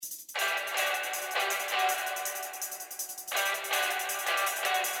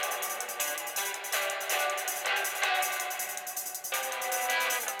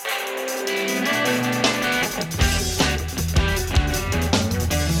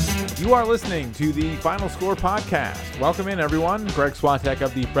You are listening to the Final Score podcast. Welcome in, everyone. Greg Swatek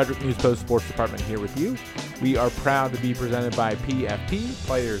of the Frederick News Post Sports Department here with you. We are proud to be presented by PFP,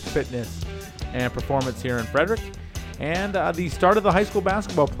 Players, Fitness, and Performance here in Frederick. And the start of the high school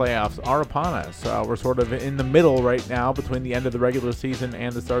basketball playoffs are upon us. We're sort of in the middle right now between the end of the regular season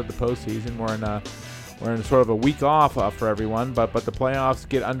and the start of the postseason. We're in sort of a week off for everyone, but the playoffs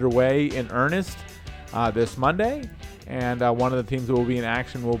get underway in earnest this Monday. And one of the teams that will be in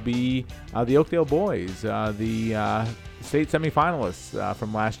action will be the Oakdale boys, the state semifinalists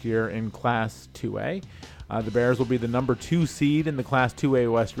from last year in Class 2A. The Bears will be the number 2 seed in the Class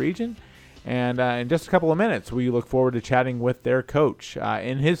 2A West region. And in just a couple of minutes, we look forward to chatting with their coach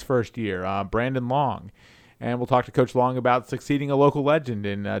in his first year, Brandon Long. And we'll talk to Coach Long about succeeding a local legend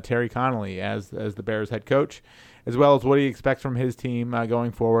in Terry Connolly as the Bears head coach, as well as what he expects from his team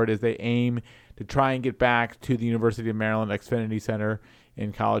going forward as they aim to try and get back to the University of Maryland Xfinity Center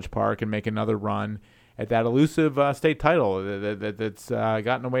in College Park and make another run at that elusive state title that's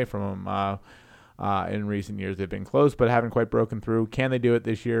gotten away from them in recent years. They've been close but haven't quite broken through. Can they do it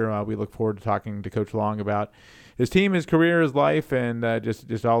this year? We look forward to talking to Coach Long about his team, his career, his life, and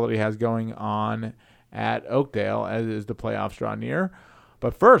just all that he has going on at Oakdale as the playoffs draw near.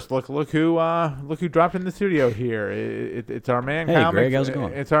 But first, look who dropped in the studio here. It's our man. Hey, Kyle Greg, how's it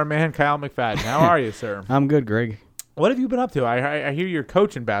going? It's our man Kyle McFadden. How are you, sir? I'm good, Greg. What have you been up to? I hear you're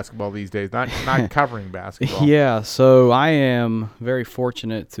coaching basketball these days, not covering basketball. Yeah, so I am very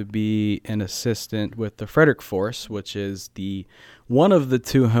fortunate to be an assistant with the Frederick Force, which is one of the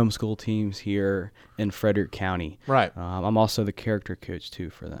 2 homeschool teams here in Frederick County. Right. I'm also the character coach,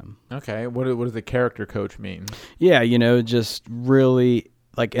 too, for them. Okay. What does the character coach mean? Yeah, just really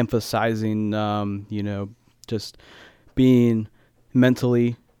like emphasizing, just being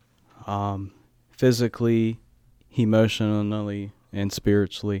mentally, physically, emotionally, and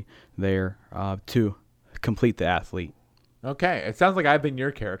spiritually there to complete the athlete. Okay, it sounds like I've been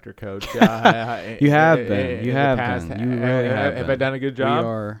your character coach. You have been. You really have been. Have I done a good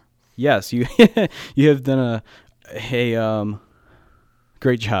job? Yes, you you have done a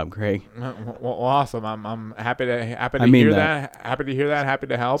great job, Greg. Well, awesome. I'm happy to hear that. Happy to hear that. Happy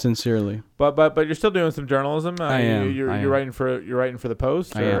to help. Sincerely. But you're still doing some journalism. I am. You're writing for the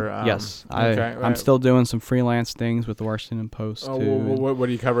Post. I am. Yes. Okay. I'm still doing some freelance things with the Washington Post too. What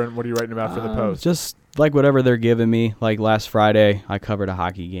are you covering? What are you writing about for the Post? Just like whatever they're giving me. Like last Friday, I covered a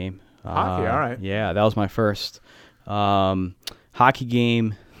hockey game. Hockey. All right. Yeah, that was my first hockey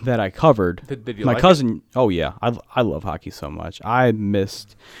game that I covered. Did you my like cousin it? Oh yeah, I love hockey so much.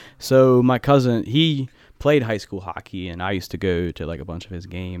 So my cousin, he played high school hockey, and I used to go to like a bunch of his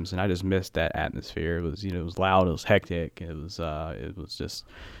games, and I just missed that atmosphere. It was it was loud, it was hectic, it was just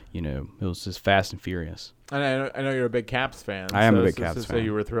it was just fast and furious. And I know you're a big Caps fan. I am a big Caps fan. So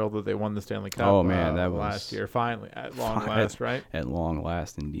you were thrilled that they won the Stanley Cup. Oh man, that was last year, finally, at long last, right? At long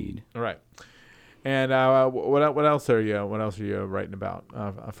last, indeed. Right. And what else are you writing about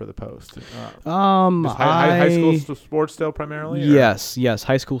for the Post? High school sports still primarily? Or? Yes,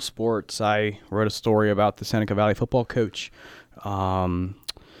 high school sports. I wrote a story about the Seneca Valley football coach.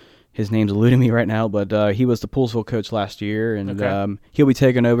 His name's eluding me right now, but he was the Poolsville coach last year, and he'll be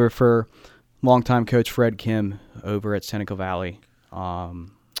taking over for longtime coach Fred Kim over at Seneca Valley.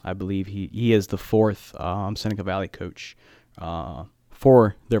 I believe he is the 4th Seneca Valley coach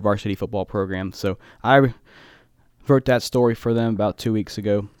for their varsity football program. So I wrote that story for them about 2 weeks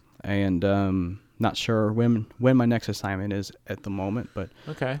ago, and not sure when my next assignment is at the moment, but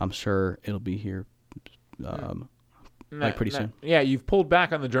I'm sure it'll be here pretty soon. Yeah, you've pulled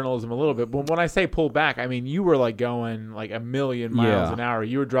back on the journalism a little bit, but when I say pull back, I mean you were like going like a million miles an hour.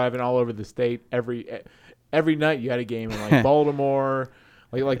 You were driving all over the state every night. You had a game in like Baltimore.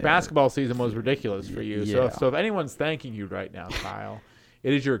 Like basketball season was ridiculous for you. Yeah. So if anyone's thanking you right now, Kyle,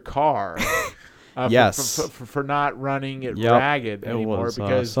 it is your car. Yes. For not running it ragged anymore. It was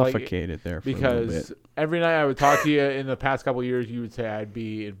because suffocated there for a little bit. Every night I would talk to you in the past couple of years, you would say I'd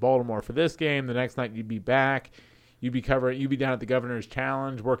be in Baltimore for this game. The next night you'd be back. You'd be down at the Governor's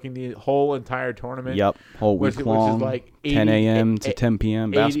Challenge, working the whole entire tournament. Yep, whole week long, which is like 10 a.m. to 10 p.m.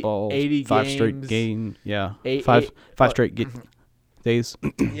 basketball, 80 5 games, straight games. Yeah, five straight days.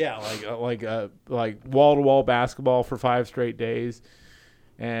 Yeah, like wall-to-wall basketball for 5 straight days,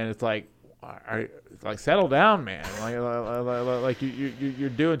 and it's like settle down, man. Like you're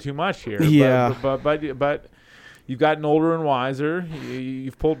doing too much here. Yeah, but you've gotten older and wiser.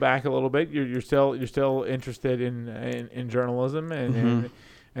 You've pulled back a little bit. You're still interested in journalism and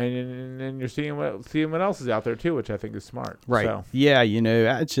you're seeing what else is out there too, which I think is smart. Right. So. Yeah.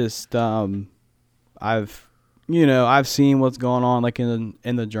 I just I've I've seen what's going on like in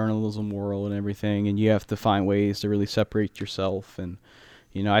the journalism world and everything, and you have to find ways to really separate yourself. And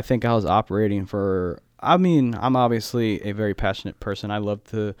I think I was operating I'm obviously a very passionate person. I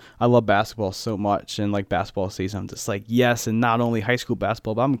love basketball so much, and like basketball season, I'm just like, yes, and not only high school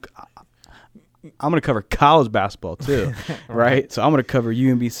basketball, but I'm going to cover college basketball too, right? So I'm going to cover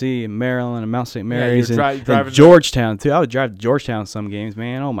UMBC and Maryland and Mount St. Mary's and Georgetown too. I would drive to Georgetown some games,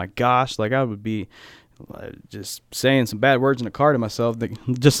 man. Oh my gosh, like I would be just saying some bad words in the car to myself,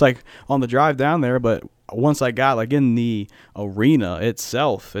 just like on the drive down there. But once I got like in the arena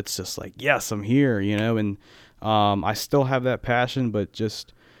itself, it's just like, yes, I'm here, and I still have that passion, but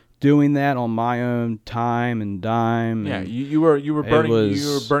just doing that on my own time and dime. Yeah, you were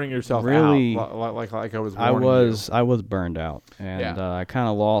burning yourself really, out like I was warning you. I was burned out, and I kind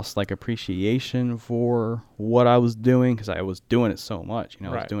of lost like appreciation for what I was doing because I was doing it so much. I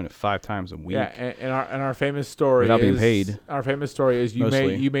was doing it 5 times a week. Yeah, and our famous story without being paid. Our famous story is you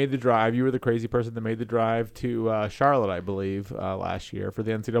Mostly. made the drive. You were the crazy person that made the drive to Charlotte, I believe, last year for the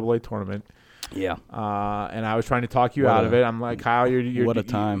NCAA tournament. Yeah. And I was trying to talk you out of it. I'm like, Kyle, you're what a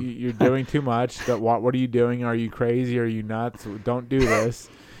time. You're doing too much. What are you doing? Are you crazy? Are you nuts? Don't do this.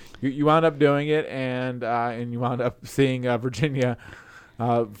 You wound up doing it, and you wound up seeing Virginia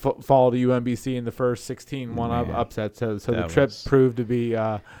fall to UMBC in the first 16-1 upset. So the trip proved to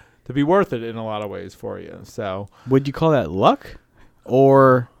be worth it in a lot of ways for you. So would you call that luck,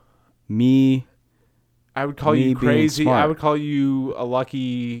 or me? I would call you crazy. Smart. I would call you a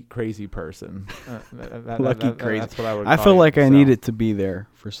lucky, crazy person. Crazy. That's what I would. I feel like I needed to be there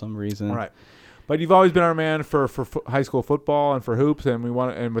for some reason. Right, but you've always been our man for high school football and for hoops, and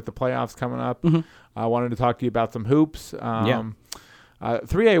with the playoffs coming up, I wanted to talk to you about some hoops.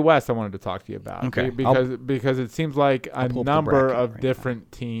 3A West, I wanted to talk to you about. Okay, because it seems like a number of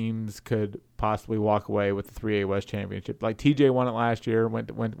different teams could possibly walk away with the 3A West championship. Like TJ won it last year, went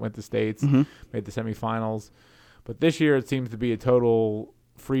to states, made the semifinals, but this year it seems to be a total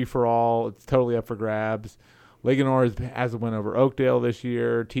free for all. It's totally up for grabs. Linganore has a win over Oakdale this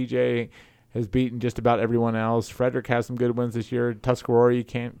year. TJ has beaten just about everyone else. Frederick has some good wins this year. Tuscarora you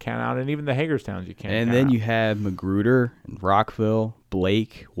can't count out, and even the Hagerstowns you can't. And count then out. you have Magruder, Rockville,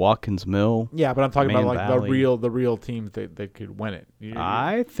 Blake, Watkins Mill. Yeah, but I'm talking about like Valley. the real teams that could win it.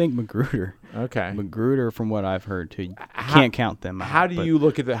 I think Magruder. Okay, Magruder, from what I've heard too, you can't count them out. How do you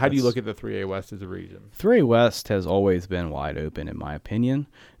look at the 3A West as a region? 3A West has always been wide open, in my opinion.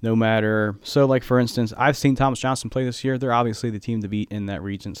 No matter like for instance, I've seen Thomas Johnson play this year. They're obviously the team to beat in that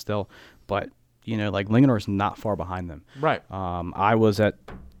region still, but like Linganore's not far behind them. Right. I was at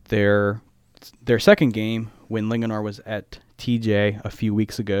their second game when Linganore was at TJ a few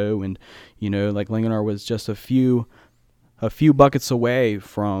weeks ago, and like Linganore was just a few buckets away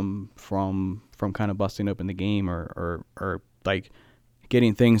from kind of busting open the game or like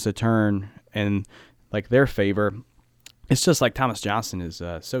getting things to turn in like their favor. It's just like Thomas Johnson is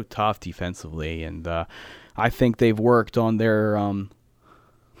so tough defensively, and I think they've worked on their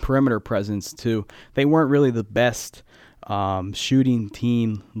perimeter presence too. They weren't really the best shooting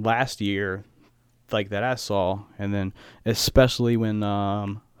team last year, like that I saw, and then especially when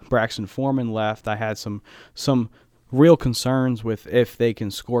Braxton Foreman left, I had some real concerns with if they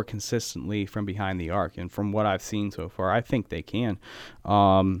can score consistently from behind the arc. And from what I've seen so far, I think they can.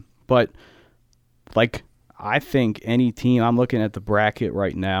 But like I think any team, I'm looking at the bracket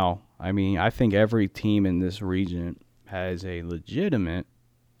right now. I mean, I think every team in this region has a legitimate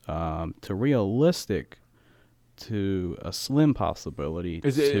to realistic to a slim possibility.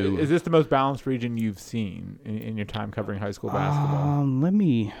 Is this the most balanced region you've seen in your time covering high school basketball?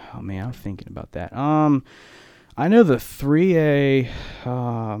 I'm thinking about that. I know the 3A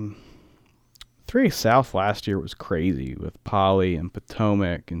South last year was crazy with Poly and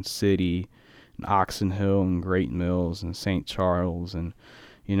Potomac and City and Oxon Hill and Great Mills and St. Charles, and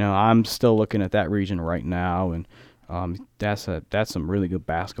I'm still looking at that region right now, and that's some really good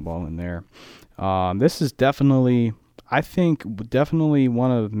basketball in there. This is definitely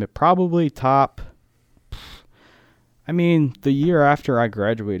one of probably top. I mean, the year after I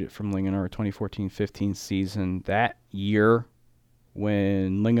graduated from Linganore, 2014-15 season, that year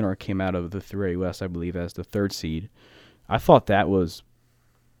when Linganore came out of the 3A West, I believe, as the 3rd seed, I thought that was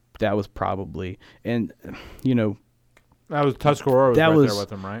probably, and that was Tuscarora was right there with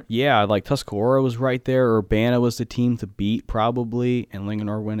them, right? Yeah, like Tuscarora was right there. Urbana was the team to beat probably, and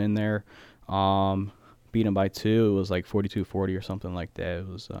Linganore went in there, beat them by 2. It was like 42-40 or something like that. It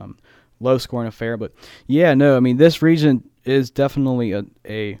was low scoring affair, but yeah, no, I mean this region is definitely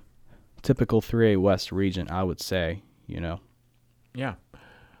a typical 3A West region, I would say. Yeah.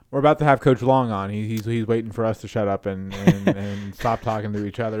 We're about to have Coach Long on. He's waiting for us to shut up and stop talking to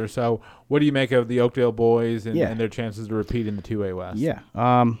each other. So what do you make of the Oakdale boys and their chances to repeat in the 2A West? Yeah.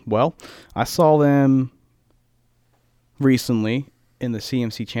 Well, I saw them recently in the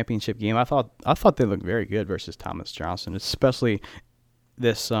CMC championship game. I thought they looked very good versus Thomas Johnson, especially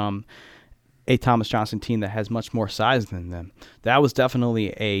this a Thomas Johnson team that has much more size than them. That was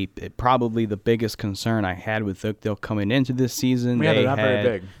definitely probably the biggest concern I had with Oakdale coming into this season. Yeah, they're not very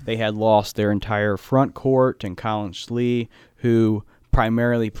big. They had lost their entire front court, and Colin Schlee, who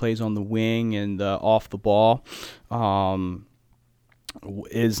primarily plays on the wing and off the ball,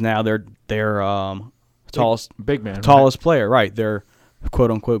 is now their tallest player, right? Their quote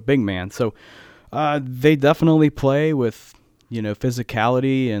unquote big man. So they definitely play with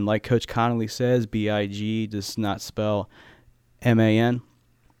physicality, and like Coach Connolly says, BIG does not spell MAN.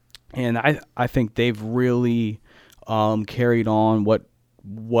 And I think they've really carried on what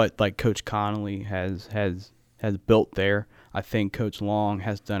like Coach Connolly has built there. I think Coach Long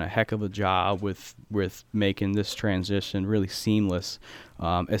has done a heck of a job with making this transition really seamless,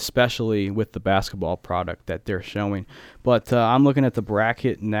 especially with the basketball product that they're showing. But I'm looking at the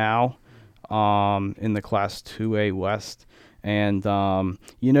bracket now in the Class 2A West. And, I'm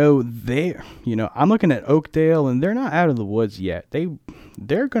looking at Oakdale, and they're not out of the woods yet.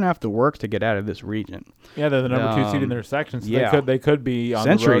 They're going to have to work to get out of this region. Yeah, they're the number 2 seed in their section, so they could be on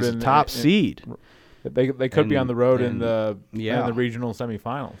Century's the road. The top seed. They could be on the road in the regional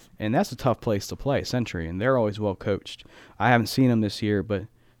semifinals. And that's a tough place to play, Century, and they're always well coached. I haven't seen them this year, but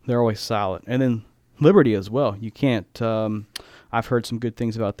they're always solid. And then Liberty as well. You can't I've heard some good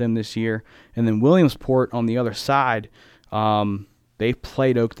things about them this year. And then Williamsport on the other side, they've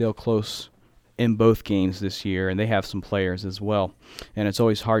played Oakdale close in both games this year, and they have some players as well. And it's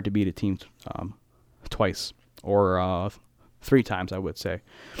always hard to beat a team twice or 3 times, I would say.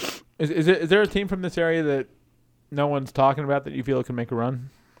 Is there a team from this area that no one's talking about that you feel can make a run?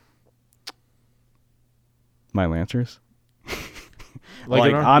 My Lancers.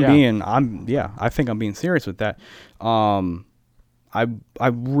 I think I'm being serious with that. I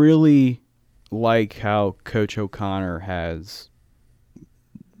really like how Coach O'Connor has,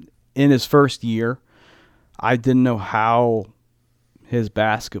 in his first year, I didn't know how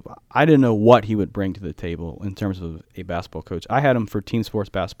I didn't know what he would bring to the table in terms of a basketball coach. I had him for team sports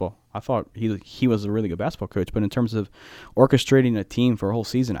basketball. I thought he was a really good basketball coach, but in terms of orchestrating a team for a whole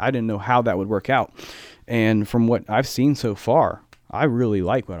season, I didn't know how that would work out. And from what I've seen so far, I really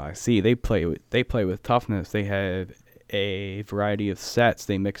like what I see. They play with toughness. They have a variety of sets.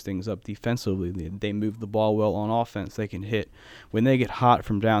 They mix things up defensively. They move the ball well on offense. They can hit. When they get hot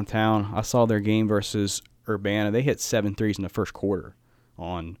from downtown, I saw their game versus Urbana. They hit 7 threes in the first quarter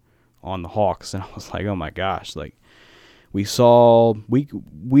on the Hawks, and I was like, oh my gosh! Like we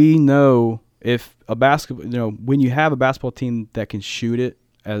know if a basketball, when you have a basketball team that can shoot it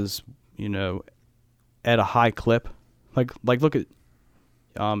as at a high clip, like look at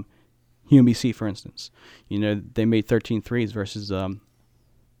UMBC, for instance. They made 13 threes versus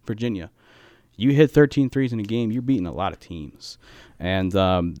Virginia. You hit 13 threes in a game, you're beating a lot of teams. And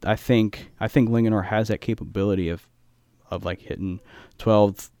I think Linganore has that capability of like hitting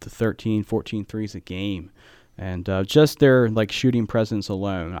 12 to 13, 14 threes a game. And just their like shooting presence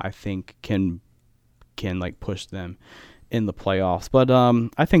alone, I think can like push them in the playoffs. But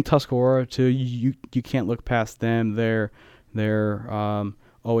I think Tuscarora too, you can't look past them. They're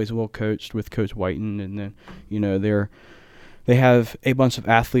always well coached with Coach Whiten, and then they have a bunch of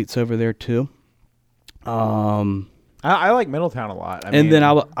athletes over there too. I like Middletown a lot. Then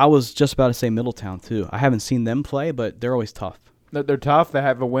I was just about to say Middletown too. I haven't seen them play, but they're always tough. They're tough. They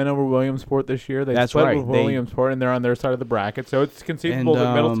have a win over Williamsport this year. They split with Williamsport, and they're on their side of the bracket. So it's conceivable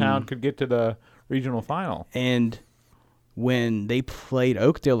that Middletown could get to the regional final. And when they played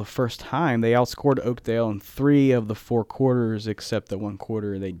Oakdale the first time, they outscored Oakdale in 3 of the 4 quarters, except that 1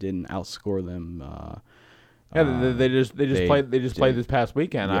 quarter they didn't outscore them. They just played this past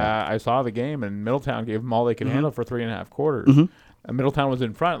weekend. Yeah. I saw the game, and Middletown gave them all they could handle for 3.5 quarters. Mm-hmm. And Middletown was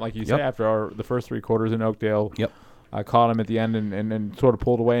in front, like you say, after the first 3 quarters, in Oakdale. Yep. I caught them at the end and sort of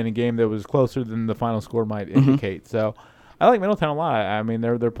pulled away in a game that was closer than the final score might indicate. So I like Middletown a lot. I mean,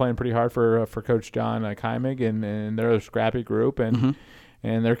 they're playing pretty hard for Coach John Kymig, and they're a scrappy group, and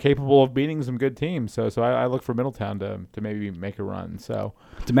they're capable of beating some good teams. So I look for Middletown to maybe make a run. So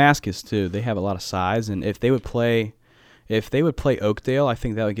Damascus too, they have a lot of size, and if they would play Oakdale, I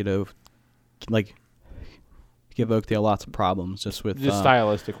think that would give Oakdale lots of problems just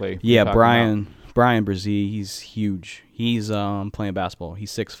stylistically. Yeah, Brian Brzee, he's huge. He's playing basketball.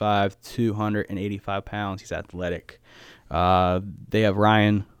 He's 6'5", 285 pounds. He's athletic. They have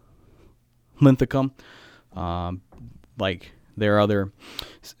Ryan Linthicum, like their other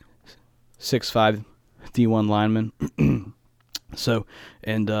 6'5" D1 linemen. So,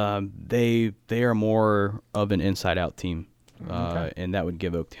 and they are more of an inside-out team, and that would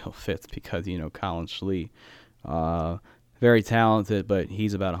give Oakdale fifth because, Colin Schlee, very talented, but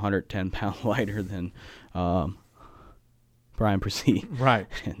he's about 110 pounds lighter than Brian Percy. Right.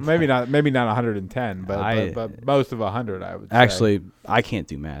 Maybe not 110, but most of 100, I would say. Actually, I can't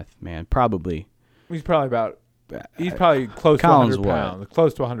do math, man. Probably. He's probably close Colin's to 100 pounds. what?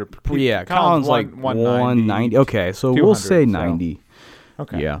 Close to 100. Yeah, Colin's like 190. Okay, so we'll say 90. So.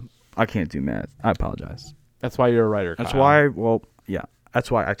 Okay. Yeah, I can't do math. I apologize. That's why you're a writer, Kyle. That's why,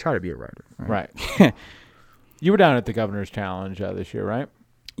 that's why I try to be a writer. Right. You were down at the Governor's Challenge this year, right?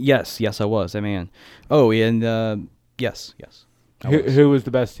 Yes, I was. Oh, and yes. Who was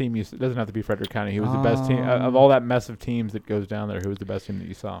the best team? It doesn't have to be Frederick County. Who was the best team of all that mess of teams that goes down there? Who was the best team that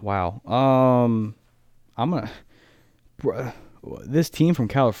you saw? Wow. This team from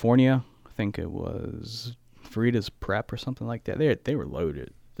California, I think it was Veritas Prep or something like that. They were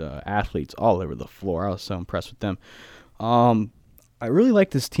loaded. The athletes all over the floor. I was so impressed with them. I really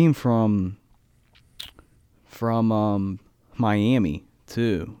like this team from Miami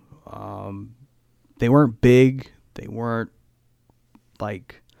too. They weren't big. They weren't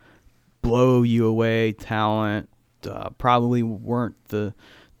like blow you away talent. Probably weren't the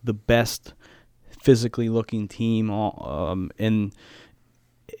best physically looking team. In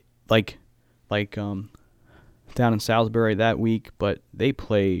down in Salisbury that week, but they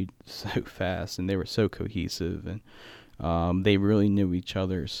played so fast and they were so cohesive, and they really knew each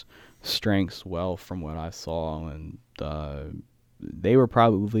other's strengths well from what I saw, and they were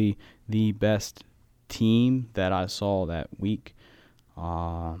probably the best team that I saw that week.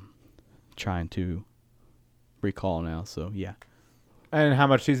 Trying to recall now, so yeah. And how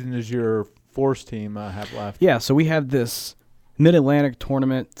much season does your Force team have left? Yeah, so we have this Mid-Atlantic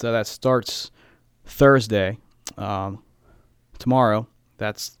tournament that starts Thursday, tomorrow.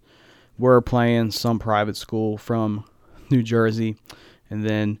 We're playing some private school from New Jersey, and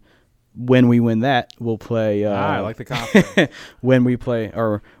then when we win that, we'll play. I like the confidence. When we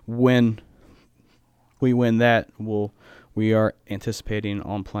win that, we are anticipating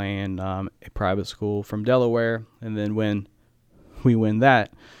on playing a private school from Delaware, and then when we win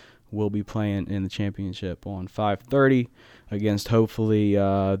that, we'll be playing in the championship on 5:30 against hopefully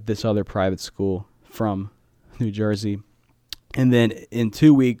this other private school from New Jersey. And then in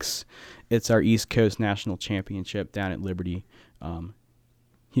 2 weeks, it's our East Coast National Championship down at Liberty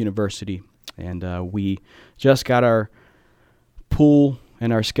University. And we just got our pool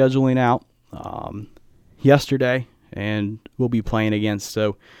and our scheduling out yesterday, and we'll be playing against.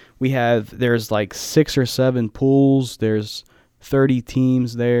 So there's like 6 or 7 pools. There's 30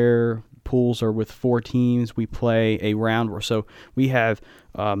 teams there. Pools are with 4 teams. We play a round. So we have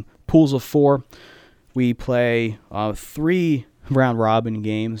pools of 4. We play 3 round-robin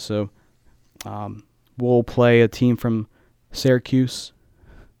games. So we'll play a team from Syracuse,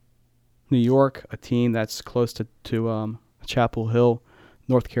 New York, a team that's close to Chapel Hill,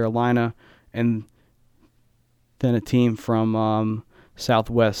 North Carolina, and then a team from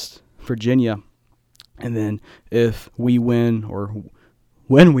Southwest Virginia. And then if we win, or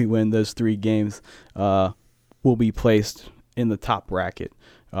when we win those 3 games, we'll be placed in the top bracket,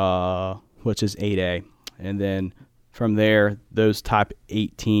 which is 8A. And then from there, those top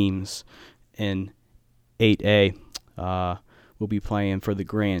 8 teams in 8A will be playing for the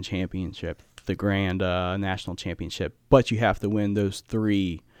Grand Championship, the Grand National Championship. But you have to win those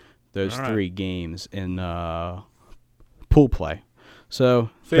 3 games in pool play. So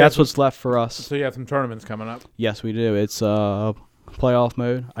that's what's left for us. So you have some tournaments coming up. Yes, we do. It's playoff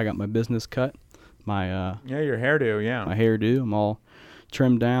mode. I got my business cut. Your hairdo. Yeah, my hairdo. I'm all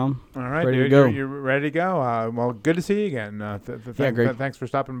trimmed down. All right, ready dude. to go. You're ready to go. Well, good to see you again. Great. Thanks for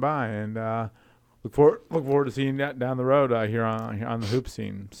stopping by, and look forward to seeing you down the road here on the hoop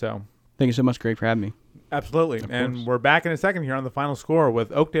scene. So thank you so much, Greg, for having me. Absolutely. And we're back in a second here on the Final Score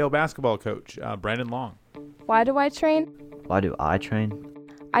with Oakdale basketball coach Brandon Long. Why do I train? Why do I train?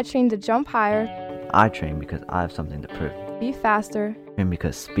 I train to jump higher. I train because I have something to prove. Be faster. And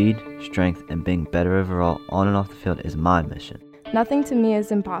because speed, strength, and being better overall on and off the field is my mission. Nothing to me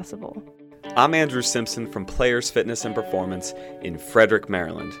is impossible. I'm Andrew Simpson from Players Fitness and Performance in Frederick,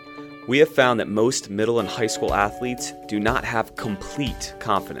 Maryland. We have found that most middle and high school athletes do not have complete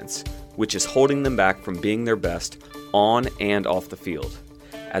confidence, which is holding them back from being their best on and off the field.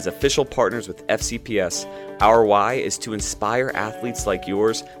 As official partners with FCPS, our why is to inspire athletes like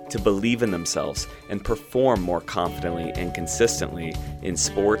yours to believe in themselves and perform more confidently and consistently in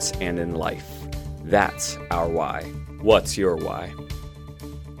sports and in life. That's our why. What's your why?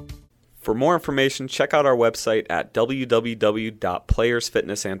 For more information, check out our website at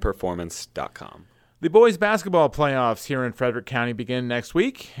www.playersfitnessandperformance.com. The boys basketball playoffs here in Frederick County begin next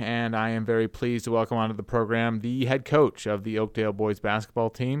week, and I am very pleased to welcome onto the program the head coach of the Oakdale boys basketball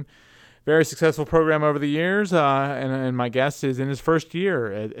team. Very successful program over the years, and my guest is in his first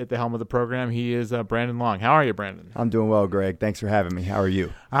year at the helm of the program. He is Brandon Long. How are you, Brandon? I'm doing well, Greg. Thanks for having me. How are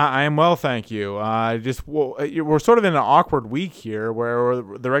you? I am well, thank you. We're sort of in an awkward week here where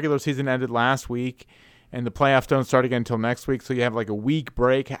the regular season ended last week, and the playoffs don't start again until next week, so you have like a week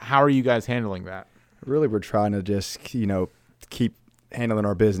break. How are you guys handling that? Really, we're trying to just, keep handling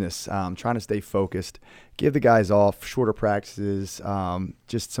our business, trying to stay focused, give the guys off, shorter practices,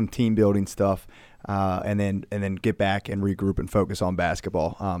 just some team building stuff, and then get back and regroup and focus on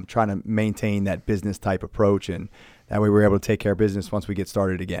basketball, trying to maintain that business type approach, and that way we're able to take care of business once we get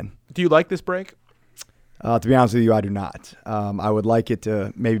started again. Do you like this break? To be honest with you, I do not. I would like it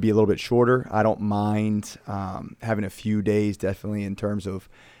to maybe be a little bit shorter. I don't mind having a few days, definitely, in terms of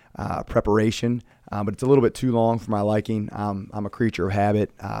preparation, but it's a little bit too long for my liking. I'm a creature of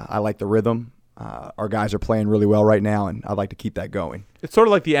habit. I like the rhythm. Our guys are playing really well right now, and I'd like to keep that going. It's sort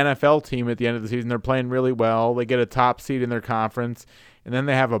of like the NFL team at the end of the season. They're playing really well. They get a top seed in their conference, and then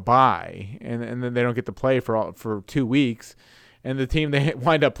they have a bye, and then they don't get to play for 2 weeks. And the team they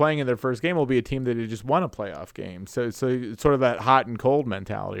wind up playing in their first game will be a team that had just won a playoff game. So it's sort of that hot and cold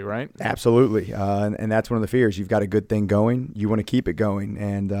mentality, right? Absolutely. And that's one of the fears. You've got a good thing going. You want to keep it going.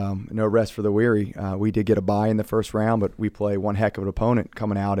 And no rest for the weary. We did get a bye in the first round, but we play one heck of an opponent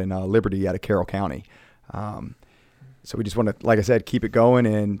coming out in Liberty out of Carroll County. So we just want to, like I said, keep it going.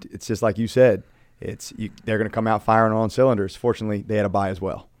 And it's just like you said, they're going to come out firing on cylinders. Fortunately, they had a bye as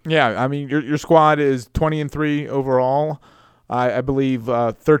well. Yeah, I mean, your squad is 20-3 overall. I believe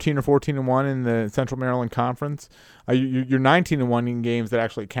 13 or 14-1 in the Central Maryland Conference. You're 19-1 in games that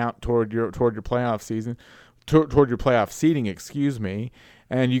actually count toward your playoff season, toward your playoff seeding. Excuse me.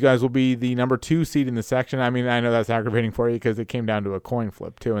 And you guys will be the number 2 seed in the section. I mean, I know that's aggravating for you because it came down to a coin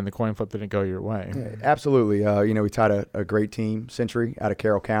flip too, and the coin flip didn't go your way. Yeah, absolutely. We tied a great team, Century, out of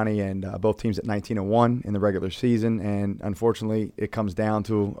Carroll County, and both teams at 19-1 in the regular season. And unfortunately, it comes down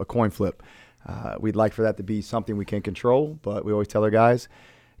to a coin flip. We'd like for that to be something we can control, but we always tell our guys,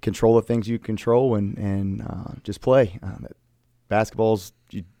 control the things you control and just play. Basketball's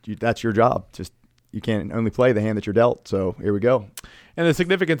that's your job. Just you can only play the hand that you're dealt. So here we go. And the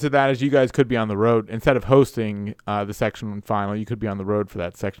significance of that is you guys could be on the road instead of hosting the sectional final. You could be on the road for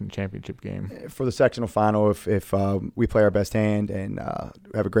that section championship game. For the sectional final, if we play our best hand and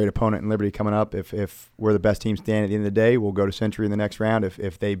have a great opponent in Liberty coming up, if we're the best team standing at the end of the day, we'll go to Century in the next round.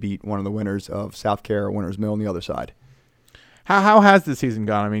 If they beat one of the winners of South Carolina or Winners Mill on the other side. How has the season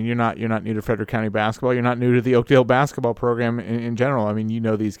gone? I mean, you're not new to Frederick County basketball. You're not new to the Oakdale basketball program in general. I mean, you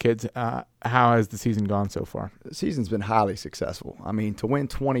know these kids. How has the season gone so far? The season's been highly successful. I mean, to win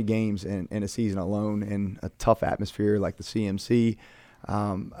 20 games in a season alone in a tough atmosphere like the CMC,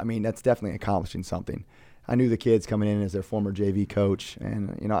 I mean, that's definitely accomplishing something. I knew the kids coming in as their former JV coach,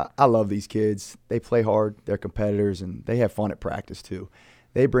 and, I love these kids. They play hard, they're competitors, and they have fun at practice too.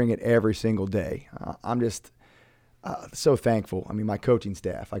 They bring it every single day. I'm just so thankful. I mean, my coaching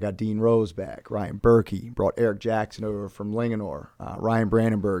staff, I got Dean Rose back, Ryan Berkey, brought Eric Jackson over from Linganore, Ryan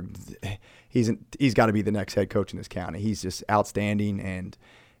Brandenburg. He's got to be the next head coach in this county. He's just outstanding, and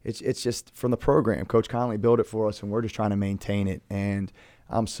it's just from the program. Coach Connolly built it for us, and we're just trying to maintain it. And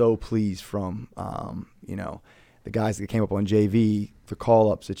I'm so pleased from the guys that came up on JV, the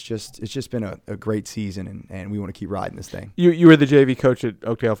call-ups. It's just been a great season, and we want to keep riding this thing. You were the JV coach at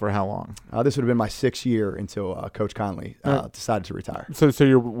Oakdale for how long? This would have been my 6th year until Coach Connolly decided to retire. So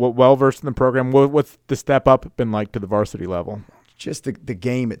you're well-versed in the program. What's the step up been like to the varsity level? Just the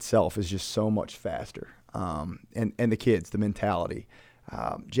game itself is just so much faster, and the kids, the mentality.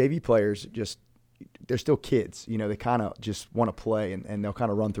 JV players they're still kids. They kind of just want to play, and they'll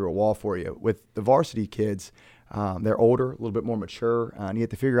kind of run through a wall for you. With the varsity kids, they're older, a little bit more mature, and you have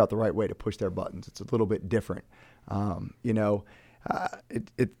to figure out the right way to push their buttons. It's a little bit different.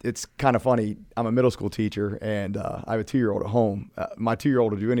 It's kind of funny. I'm a middle school teacher, and I have a 2-year-old at home. My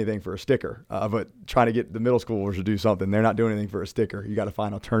 2-year-old will do anything for a sticker, but trying to get the middle schoolers to do something, they're not doing anything for a sticker. You got to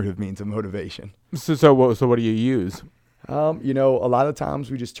find alternative means of motivation. So what do you use? A lot of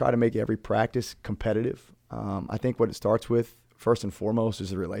times we just try to make every practice competitive. I think what it starts with, first and foremost,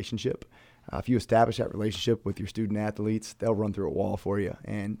 is a relationship. If you establish that relationship with your student athletes, they'll run through a wall for you.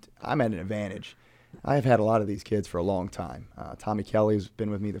 And I'm at an advantage. I have had a lot of these kids for a long time. Tommy Kelly's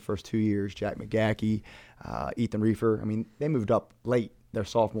been with me the first 2 years, Jack McGackey, Ethan Reefer. I mean, they moved up late their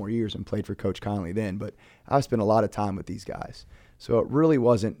sophomore years and played for Coach Connolly then, but I've spent a lot of time with these guys. So it really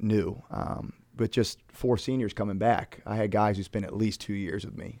wasn't new. But just 4 seniors coming back, I had guys who spent at least 2 years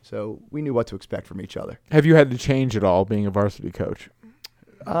with me. So we knew what to expect from each other. Have you had to change at all being a varsity coach?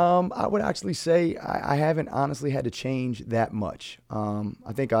 I would actually say I haven't honestly had to change that much.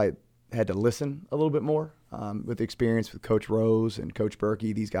 I think I had to listen a little bit more with the experience with Coach Rose and Coach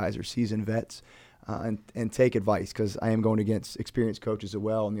Berkey. These guys are seasoned vets, and take advice, because I am going against experienced coaches as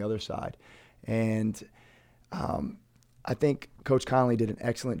well on the other side. And I think Coach Connolly did an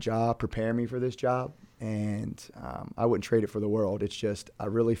excellent job preparing me for this job, and I wouldn't trade it for the world. It's just I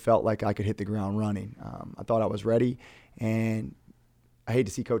really felt like I could hit the ground running. I thought I was ready, and I hate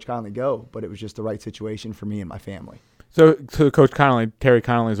to see Coach Connolly go, but it was just the right situation for me and my family. So Coach Connolly, Terry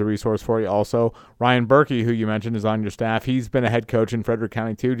Connolly is a resource for you also. Ryan Berkey, who you mentioned, is on your staff. He's been a head coach in Frederick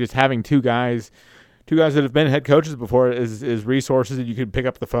County too. Just having two guys that have been head coaches before is resources that you could pick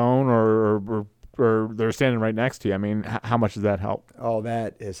up the phone or they're standing right next to you. I mean, how much does that help? Oh,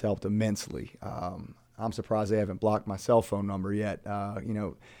 that has helped immensely. I'm surprised they haven't blocked my cell phone number yet.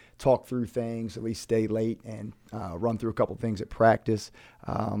 Talk through things, at least stay late and run through a couple things at practice.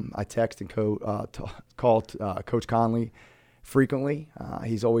 I text and call Coach Connolly frequently.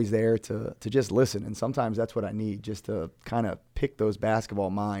 He's always there to just listen, and sometimes that's what I need, just to kind of pick those basketball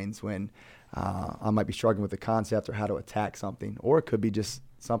minds when I might be struggling with the concept or how to attack something, or it could be just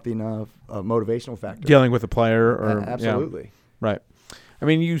something of a motivational factor. Dealing with a player, or absolutely. Yeah. Right. I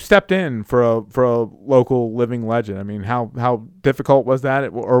mean, you stepped in for a local living legend. I mean, how difficult was that,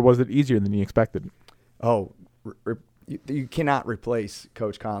 or was it easier than you expected? Oh, you cannot replace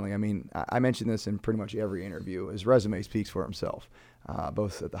Coach Connolly. I mean, I mentioned this in pretty much every interview. His resume speaks for himself,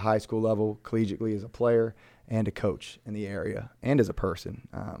 both at the high school level, collegiately as a player, and a coach in the area, and as a person.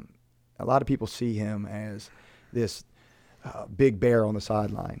 A lot of people see him as this big bear on the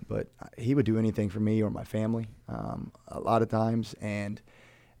sideline, but he would do anything for me or my family a lot of times, and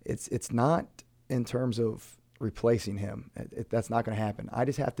it's not in terms of replacing him. That's not going to happen. I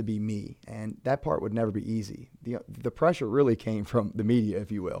just have to be me, and that part would never be easy. The pressure really came from the media,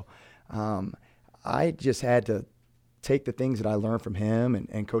 if you will. I just had to take the things that I learned from him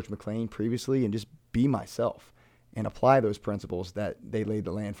and Coach McLean previously and just be myself and apply those principles that they laid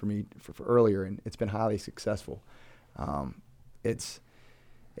the land for me for earlier, and it's been highly successful.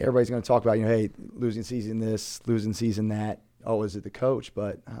 Everybody's going to talk about, hey, losing season this, losing season that. Oh, is it the coach?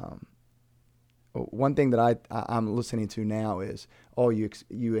 But one thing that I'm listening to now is,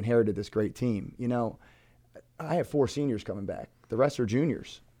 you inherited this great team. I have 4 seniors coming back. The rest are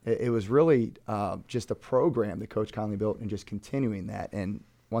juniors. It was really just a program that Coach Connolly built and just continuing that. And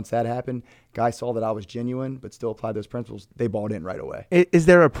once that happened, guys saw that I was genuine but still applied those principles. They bought in right away. Is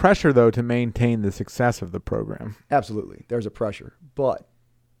there a pressure, though, to maintain the success of the program? Absolutely. There's a pressure. But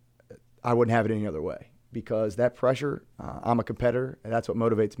I wouldn't have it any other way, because that pressure, I'm a competitor, and that's what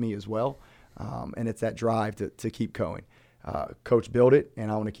motivates me as well. And it's that drive to keep going. Coach built it, and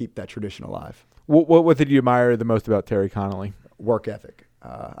I want to keep that tradition alive. What did you admire the most about Terry Connolly? Work ethic.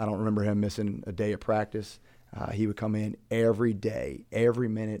 I don't remember him missing a day of practice. He would come in every day, every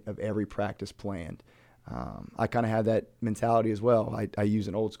minute of every practice planned. I kind of have that mentality as well. I use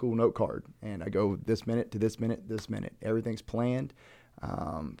an old school note card, and I go this minute to this minute, this minute. Everything's planned,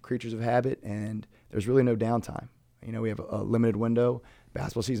 creatures of habit, and there's really no downtime. We have a limited window.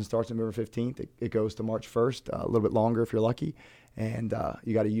 Basketball season starts on November 15th. It goes to March 1st, a little bit longer if you're lucky, and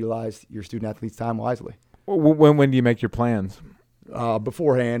you got to utilize your student-athlete's time wisely. When do you make your plans?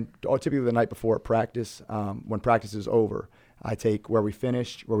 Beforehand, or typically the night before at practice. When practice is over, I take where we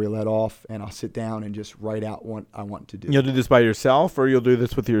finished, where we let off, and I'll sit down and just write out what I want to do. You'll do this by yourself, or you'll do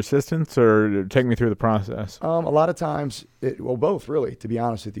this with your assistants, or take me through the process? A lot of times, both really, to be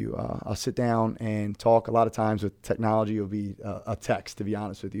honest with you. I'll sit down and talk. A lot of times with technology, it'll be a text, to be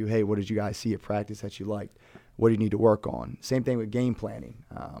honest with you. Hey, what did you guys see at practice that you liked? What do you need to work on? Same thing with game planning.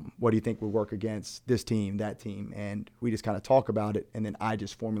 What do you think would work against this team, that team? And we just kind of talk about it, and then I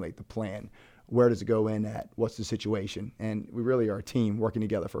just formulate the plan. Where does it go in at? What's the situation? And we really are a team working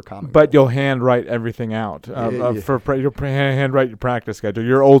together for a common goal. But you'll handwrite everything out. You'll handwrite your practice schedule.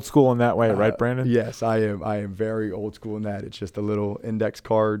 You're old school in that way, right, Brandon? Yes, I am. I am very old school in that. It's just a little index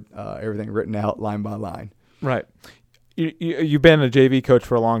card, everything written out line by line. Right. You've been a JV coach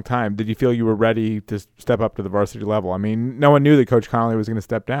for a long time. Did you feel you were ready to step up to the varsity level? I mean, no one knew that Coach Connolly was going to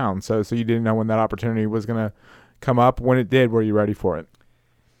step down, so you didn't know when that opportunity was going to come up. When it did, were you ready for it?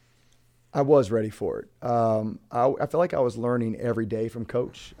 I was ready for it. I feel like I was learning every day from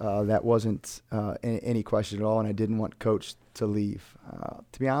Coach. That wasn't any question at all, and I didn't want Coach to leave.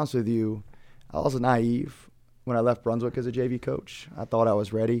 To be honest with you, I was naive when I left Brunswick as a JV coach. I thought I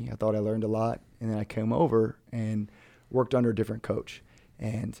was ready. I thought I learned a lot, and then I came over and worked under a different coach,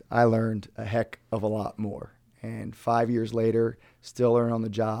 and I learned a heck of a lot more. And 5 years later, still learning on the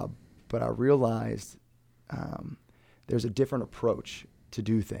job, but I realized there's a different approach to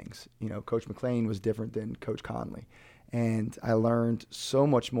do things. You know, Coach McLean was different than Coach Connolly. And I learned so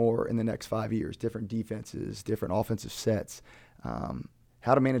much more in the next 5 years, different defenses, different offensive sets,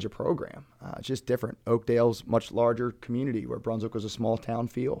 how to manage a program. It's just different. Oakdale's much larger community where Brunswick was a small town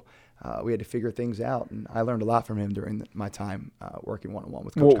feel. We had to figure things out, and I learned a lot from him during my time working one-on-one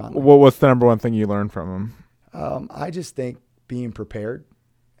with Coach Connolly. What's the number one thing you learned from him? I just think being prepared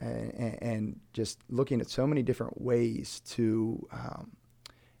and just looking at so many different ways to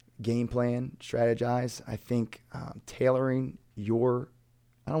game plan, strategize. I think tailoring your,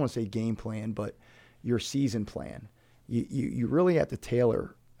 I don't want to say game plan, but your season plan. You really have to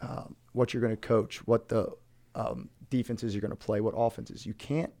tailor what you're going to coach, what the defenses you're going to play, what offenses. You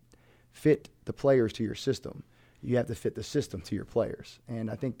can't fit the players to your system. You have to fit the system to your players.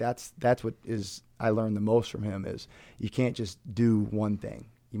 And I think that's what I learned the most from him is you can't just do one thing.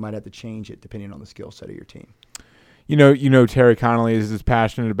 You might have to change it depending on the skill set of your team. You know, Terry Connolly is as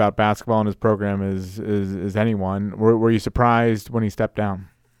passionate about basketball and his program as anyone. Were you surprised when he stepped down?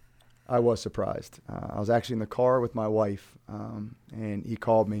 I was surprised. I was actually in the car with my wife, and he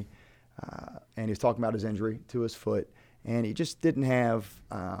called me, and he was talking about his injury to his foot, and he just didn't have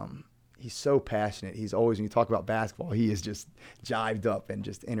he's so passionate. He's always, when you talk about basketball, he is just jived up and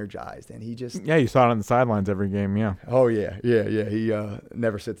just energized, and he just... Yeah, you saw it on the sidelines every game, yeah. Oh, yeah. He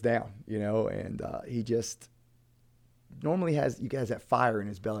never sits down, and he just... normally has that fire in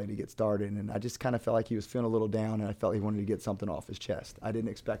his belly to get started, and I just kind of felt like he was feeling a little down, and I felt he wanted to get something off his chest. I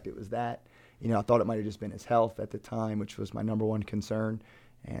didn't expect it was that. I thought it might have just been his health at the time, which was my number one concern,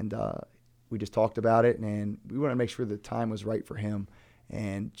 and we just talked about it, and we wanted to make sure the time was right for him,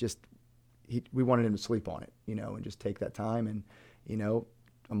 and just we wanted him to sleep on it, and just take that time, and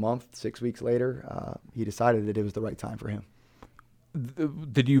a month, 6 weeks later, he decided that it was the right time for him.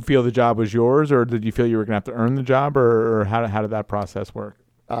 Did you feel the job was yours, or did you feel you were going to have to earn the job, or how did that process work?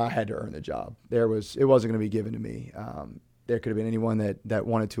 I had to earn the job. It wasn't going to be given to me. There could have been anyone that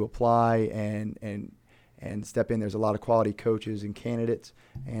wanted to apply and step in. There's a lot of quality coaches and candidates,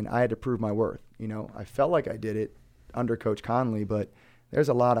 and I had to prove my worth. I felt like I did it under Coach Connolly, but there's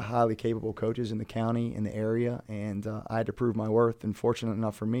a lot of highly capable coaches in the county, in the area, and I had to prove my worth. And fortunate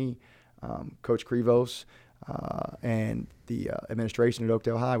enough for me, Coach Krivos and the administration at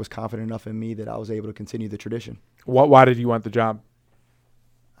Oakdale High was confident enough in me that I was able to continue the tradition. Why did you want the job?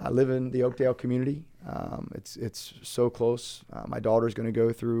 I live in the Oakdale community. It's so close. My daughter's going to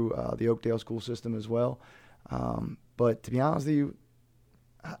go through the Oakdale school system as well. But to be honest with you,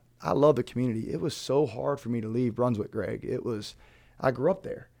 I love the community. It was so hard for me to leave Brunswick, Greg. I grew up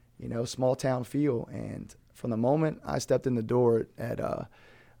there, small town feel. And from the moment I stepped in the door at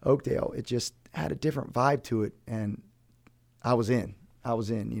Oakdale, it just had a different vibe to it, and I was in.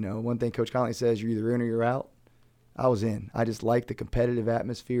 One thing Coach Connolly says, you're either in or you're out. I was in. I just like the competitive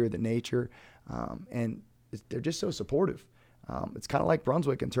atmosphere, the nature, and they're just so supportive. It's kind of like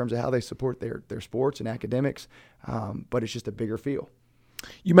Brunswick in terms of how they support their sports and academics, but it's just a bigger feel.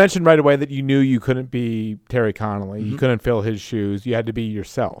 You mentioned right away that you knew you couldn't be Terry Connolly. Mm-hmm. You couldn't fill his shoes. You had to be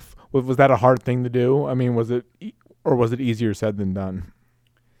yourself. Was that a hard thing to do? I mean, was it easier said than done?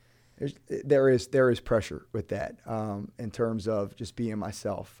 There is pressure with that in terms of just being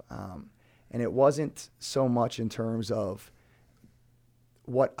myself. And it wasn't so much in terms of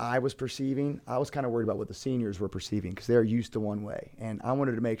what I was perceiving. I was kind of worried about what the seniors were perceiving because they're used to one way. And I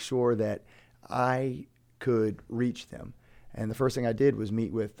wanted to make sure that I could reach them. And the first thing I did was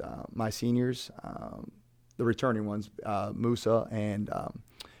meet with my seniors, the returning ones, Musa and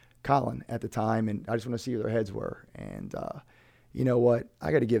Colin at the time. And I just want to see where their heads were. And you know what?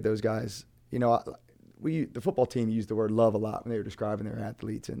 I got to give those guys, the football team used the word love a lot when they were describing their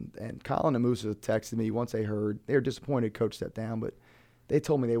athletes. And Colin and Musa texted me once they heard. They were disappointed Coach stepped down, but they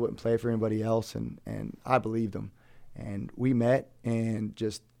told me they wouldn't play for anybody else, and I believed them. And we met and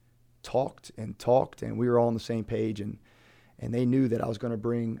just talked, and we were all on the same page. And they knew that I was going to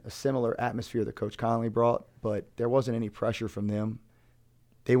bring a similar atmosphere that Coach Connolly brought, but there wasn't any pressure from them.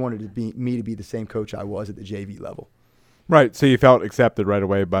 They wanted me to be the same coach I was at the JV level. Right, so you felt accepted right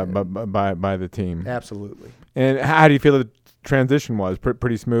away by the team. Absolutely. And how do you feel the transition was?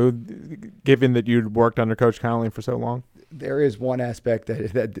 Pretty smooth, given that you'd worked under Coach Connolly for so long? There is one aspect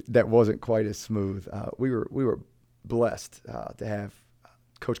that wasn't quite as smooth. We were blessed to have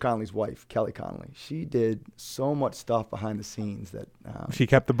Coach Connolly's wife, Kelly Connolly. She did so much stuff behind the scenes that she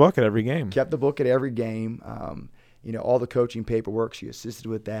kept the book at every game. Kept the book at every game. All the coaching paperwork, she assisted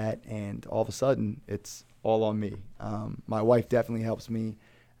with that, and all of a sudden, it's all on me. My wife definitely helps me.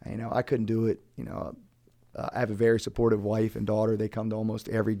 I couldn't do it. I have a very supportive wife and daughter. They come to almost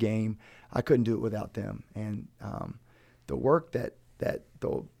every game. I couldn't do it without them. And the work that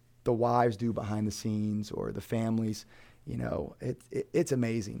the wives do behind the scenes, or the families, it's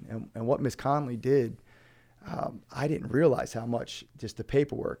amazing. And what Miss Connolly did, I didn't realize how much just the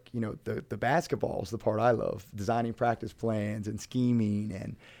paperwork, the basketball is the part I love, designing practice plans and scheming,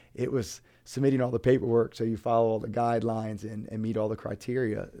 and it was submitting all the paperwork so you follow all the guidelines and meet all the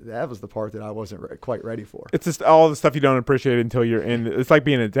criteria. That was the part that I wasn't quite ready for. It's just all the stuff you don't appreciate until you're in. It's like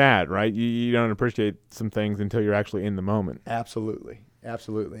being a dad, right? You don't appreciate some things until you're actually in the moment. Absolutely.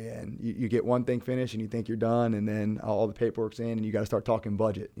 And you get one thing finished and you think you're done, and then all the paperwork's in and you got to start talking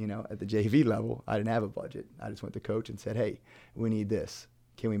budget. At the JV level, I didn't have a budget. I just went to coach and said, hey, we need this.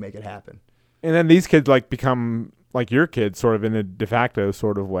 Can we make it happen? And then these kids become like your kids, sort of in a de facto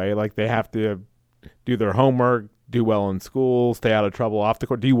sort of way. Like they have to do their homework, do well in school, stay out of trouble off the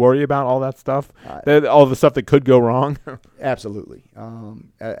court. Do you worry about all that stuff? All the stuff that could go wrong? Absolutely.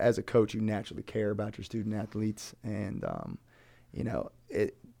 As a coach, you naturally care about your student athletes, and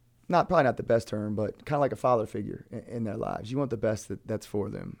probably not the best term, but kind of like a father figure in their lives. You want the best that's for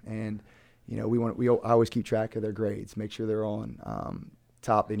them, and I always keep track of their grades, make sure they're on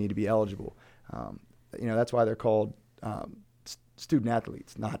top. They need to be eligible. That's why they're called student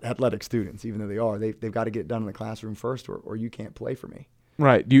athletes, not athletic students, even though they are. They've got to get it done in the classroom first, or you can't play for me.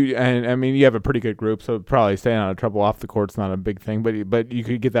 Right. You have a pretty good group, so probably staying out of trouble off the court's not a big thing. But you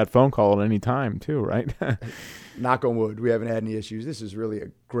could get that phone call at any time too, right? Knock on wood, we haven't had any issues. This is really a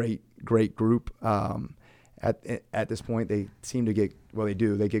great group. At this point, they seem to get they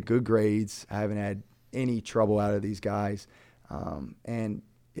do. They get good grades. I haven't had any trouble out of these guys, and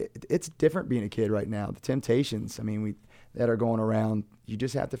it's different being a kid right now. The temptations, that are going around, you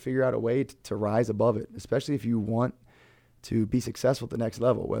just have to figure out a way to rise above it, especially if you want to be successful at the next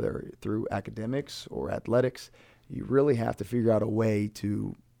level, whether through academics or athletics. You really have to figure out a way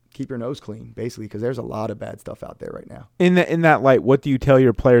to keep your nose clean, basically, because there's a lot of bad stuff out there right now. In that light, what do you tell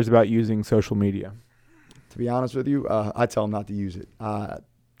your players about using social media? To be honest with you, I tell them not to use it.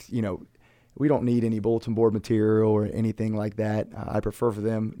 We don't need any bulletin board material or anything like that. I prefer for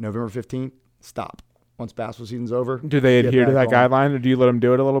them, November 15th, stop. Once basketball season's over. Do they adhere to that guideline, or do you let them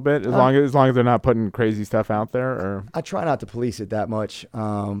do it a little bit, as long as they're not putting crazy stuff out there? Or I try not to police it that much. As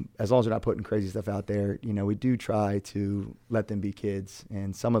long as they're not putting crazy stuff out there, we do try to let them be kids.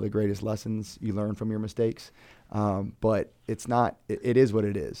 And some of the greatest lessons you learn from your mistakes. But it's not. It is what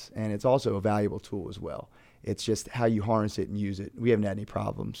it is, and it's also a valuable tool as well. It's just how you harness it and use it. We haven't had any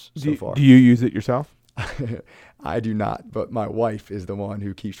problems so far. Do you use it yourself? I do not, but my wife is the one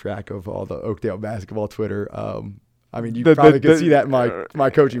who keeps track of all the Oakdale basketball Twitter. You probably could see that in my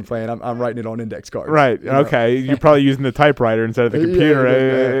coaching plan. I'm writing it on index cards. Right. Okay. You're probably using the typewriter instead of the computer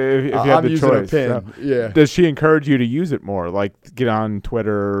if you have the choice. A pen. So, yeah. Does she encourage you to use it more, like get on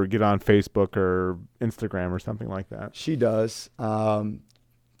Twitter or get on Facebook or Instagram or something like that? She does.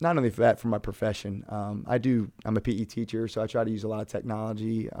 Not only for that, for my profession. I'm a PE teacher, so I try to use a lot of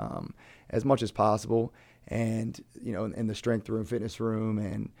technology as much as possible, and in the strength room, fitness room,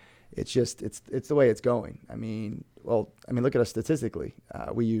 and it's the way it's going. Look at us statistically.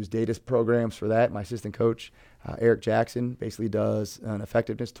 We use data programs for that. My assistant coach, Eric Jackson, basically does an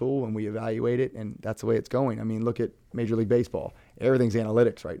effectiveness tool, and we evaluate it, and that's the way it's going. Look at Major League Baseball. Everything's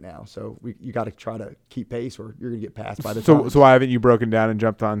analytics right now, so you got to try to keep pace, or you're going to get passed by the time. So why haven't you broken down and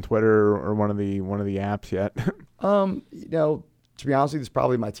jumped on Twitter or one of the apps yet? To be honest with you, it's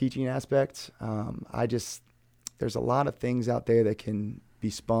probably my teaching aspect. There's a lot of things out there that can be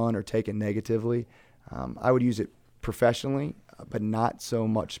spun or taken negatively. I would use it professionally, but not so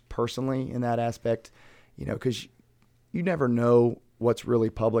much personally in that aspect, because you never know what's really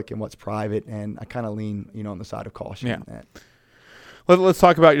public and what's private, and I kind of lean, on the side of caution in that. Let's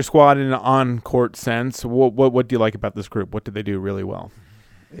talk about your squad in an on-court sense. What do you like about this group? What do they do really well?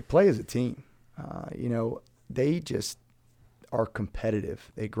 They play as a team. They just are competitive.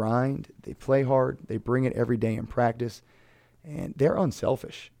 They grind. They play hard. They bring it every day in practice, and they're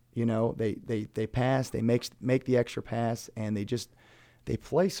unselfish. They pass. They make the extra pass, and they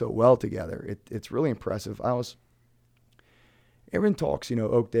play so well together. It's really impressive. Everyone talks,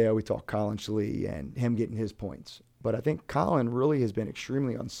 Oakdale. We talk Colin Shalee and him getting his points. But I think Colin really has been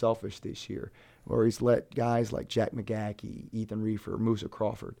extremely unselfish this year. where he's let guys like Jack McGackie, Ethan Reefer, Musa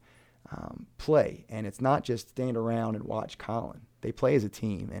Crawford play. And it's not just stand around and watch Colin. They play as a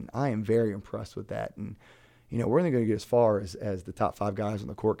team, and I am very impressed with that. And, we're only going to get as far as the top 5 guys on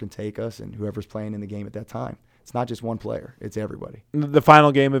the court can take us and whoever's playing in the game at that time. It's not just one player. It's everybody. The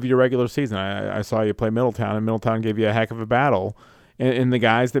final game of your regular season, I saw you play Middletown, and Middletown gave you a heck of a battle. And the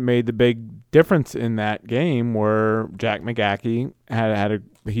guys that made the big difference in that game were Jack McGackie.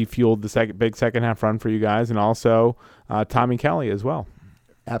 He fueled the big second half run for you guys, and also Tommy Kelly as well.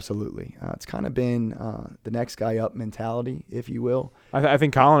 Absolutely. It's kind of been the next guy up mentality, if you will. I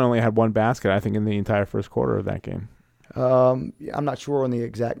think Colin only had one basket, I think, in the entire first quarter of that game. I'm not sure on the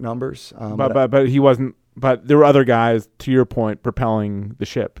exact numbers. But he wasn't. But there were other guys, to your point, propelling the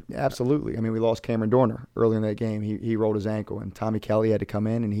ship. Absolutely. I mean, we lost Cameron Dorner early in that game. He rolled his ankle, and Tommy Kelly had to come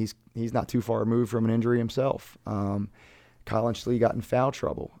in, and he's not too far removed from an injury himself. Colin Schlee got in foul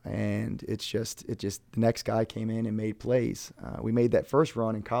trouble, and it just the next guy came in and made plays. We made that first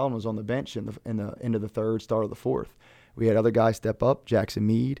run, and Colin was on the bench in the end of the third, start of the fourth. We had other guys step up. Jackson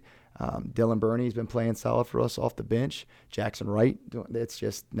Meade, Dylan Burney's been playing solid for us off the bench. Jackson Wright, it's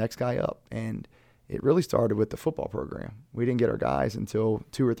just next guy up, and it really started with the football program. We didn't get our guys until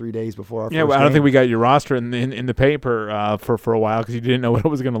 2 or 3 days before our first game. I don't think we got your roster in the paper for a while because you didn't know what it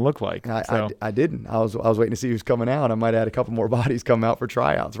was going to look like. I didn't. I was waiting to see who's coming out. I might have had a couple more bodies come out for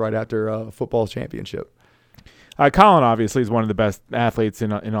tryouts right after football championship. Colin obviously is one of the best athletes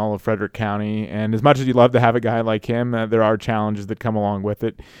in all of Frederick County, and as much as you'd love to have a guy like him, there are challenges that come along with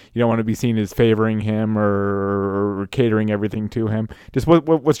it. You don't want to be seen as favoring him or catering everything to him. Just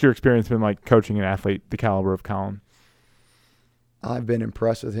what's your experience been like coaching an athlete the caliber of Colin? I've been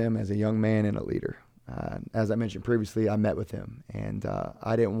impressed with him as a young man and a leader. As I mentioned previously, I met with him, and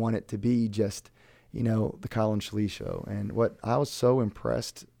I didn't want it to be just, the Colin Schlee show. And what I was so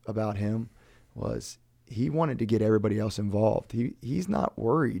impressed about him was he wanted to get everybody else involved. He's not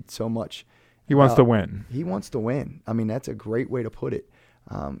worried so much. He wants to win. He wants to win. I mean, that's a great way to put it.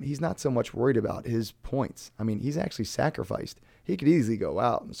 He's not so much worried about his points. I mean, he's actually sacrificed. He could easily go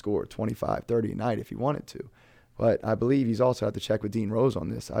out and score 25, 30 a night if he wanted to. But I believe he's also had to check with Dean Rose on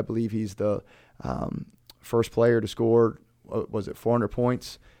this. I believe he's the first player to score, 400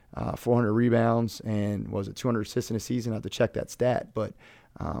 points, 400 rebounds, and 200 assists in a season? I have to check that stat. But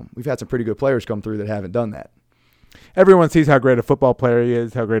we've had some pretty good players come through that haven't done that. Everyone sees how great a football player he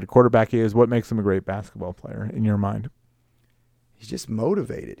is, how great a quarterback he is. What makes him a great basketball player in your mind? He's just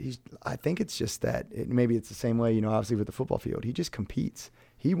motivated. I think it's just that. Maybe it's the same way, obviously with the football field. He just competes.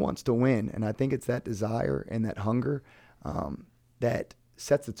 He wants to win, and I think it's that desire and that hunger that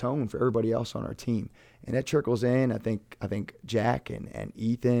sets the tone for everybody else on our team. And that trickles in. I think Jack and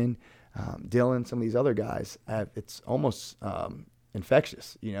Ethan, Dylan, some of these other guys, it's almost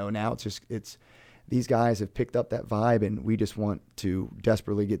infectious. Now it's these guys have picked up that vibe, and we just want to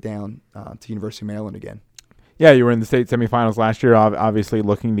desperately get down to University of Maryland again. Yeah, you were in the state semifinals last year, obviously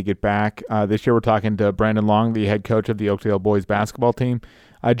looking to get back. This year we're talking to Brandon Long, the head coach of the Oakdale boys basketball team.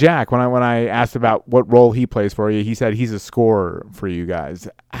 Jack, when I asked about what role he plays for you, he said he's a scorer for you guys.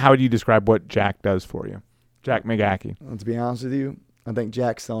 How would you describe what Jack does for you? Jack McGackie. Well, to be honest with you, I think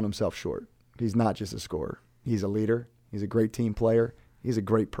Jack's selling himself short. He's not just a scorer. He's a leader. He's a great team player. He's a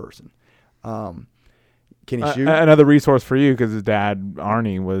great person. Can he shoot? Another resource for you because his dad,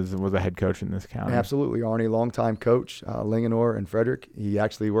 Arnie, was a head coach in this county. Absolutely. Arnie, longtime coach, Linganore and Frederick. He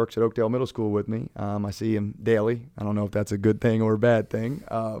actually works at Oakdale Middle School with me. I see him daily. I don't know if that's a good thing or a bad thing.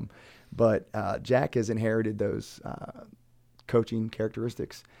 But Jack has inherited those coaching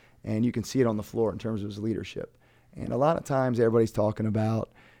characteristics, and you can see it on the floor in terms of his leadership. And a lot of times everybody's talking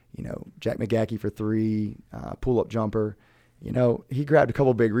about, Jack McGackie for three, pull-up jumper. He grabbed a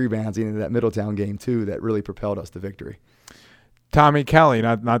couple big rebounds into that Middletown game, too, that really propelled us to victory. Tommy Kelly,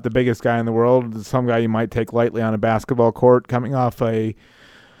 not the biggest guy in the world, some guy you might take lightly on a basketball court, coming off a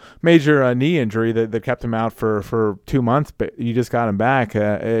major knee injury that kept him out for 2 months, but you just got him back.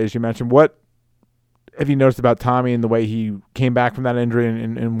 As you mentioned, what have you noticed about Tommy and the way he came back from that injury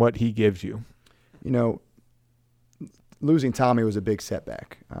and what he gives you? Losing Tommy was a big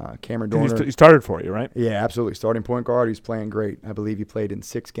setback. Cameron Dorner. He started for you, right? Yeah, absolutely. Starting point guard. He's playing great. I believe he played in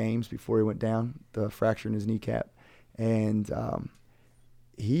 6 games before he went down, the fracture in his kneecap. And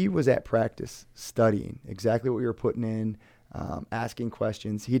he was at practice studying exactly what we were putting in, asking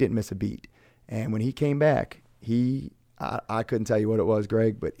questions. He didn't miss a beat. And when he came back, I couldn't tell you what it was,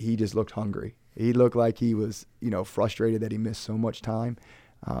 Greg, but he just looked hungry. He looked like he was, frustrated that he missed so much time.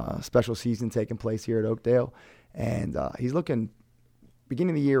 Special season taking place here at Oakdale. And he's looking,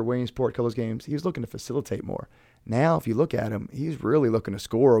 beginning of the year, Williamsport, a couple of games, he was looking to facilitate more. Now, if you look at him, he's really looking to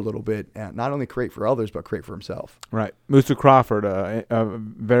score a little bit, and not only create for others, but create for himself. Right. Musa Crawford, a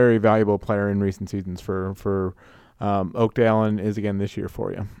very valuable player in recent seasons for Oakdale, and is again this year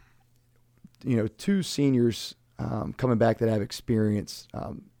for you. You know, 2 seniors coming back that have experience,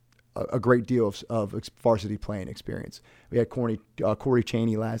 a great deal of varsity playing experience. We had Corey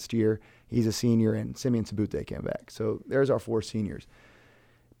Chaney last year. He's a senior, and Simeon Sabute came back. So there's our 4 seniors.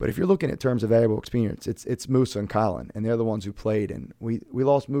 But if you're looking at terms of valuable experience, it's Musa and Colin, and they're the ones who played. And we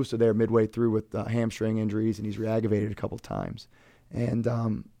lost Musa there midway through with hamstring injuries, and he's re-aggravated a couple of times.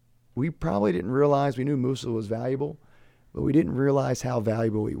 And we probably didn't realize, we knew Musa was valuable, but we didn't realize how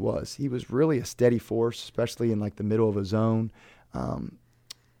valuable he was. He was really a steady force, especially in like the middle of a zone.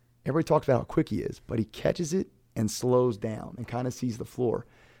 Everybody talks about how quick he is, but he catches it and slows down and kind of sees the floor.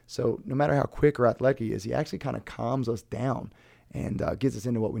 So no matter how quick or athletic he is, he actually kind of calms us down and gets us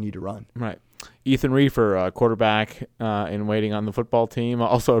into what we need to run. Right. Ethan Reefer, quarterback in waiting on the football team,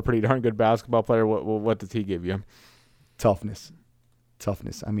 also a pretty darn good basketball player. What does he give you? Toughness.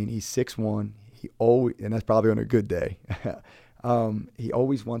 I mean, he's 6'1". He always, and that's probably on a good day. He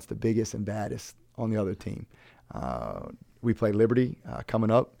always wants the biggest and baddest on the other team. We play Liberty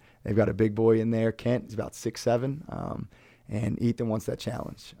coming up. They've got a big boy in there. Kent is about 6'7", and Ethan wants that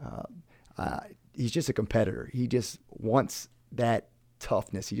challenge. He's just a competitor. He just wants that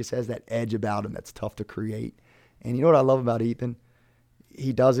toughness. He just has that edge about him that's tough to create. And you know what I love about Ethan?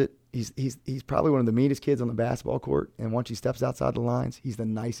 He does it. He's probably one of the meanest kids on the basketball court, and once he steps outside the lines, he's the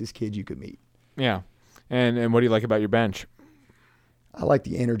nicest kid you could meet. Yeah. And what do you like about your bench? I like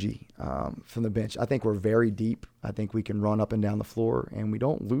the energy from the bench. I think we're very deep. I think we can run up and down the floor, and we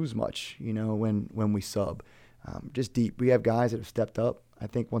don't lose much, when we sub. Just deep. We have guys that have stepped up. I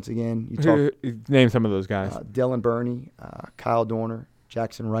think, once again, you talk. Name some of those guys. Dylan Burney, Kyle Dorner,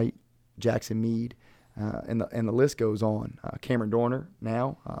 Jackson Wright, Jackson Mead, and the list goes on. Cameron Dorner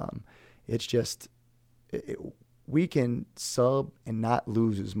now. It's just we can sub and not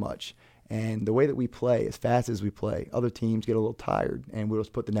lose as much. And the way that we play, as fast as we play, other teams get a little tired, and we'll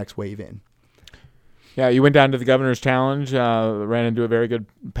just put the next wave in. Yeah, you went down to the Governor's Challenge, ran into a very good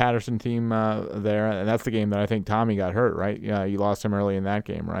Patterson team there, and that's the game that I think Tommy got hurt, right? Yeah, you lost him early in that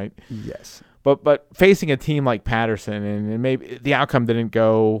game, right? Yes. But facing a team like Patterson, and maybe the outcome didn't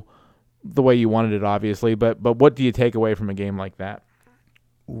go the way you wanted it, obviously, but what do you take away from a game like that?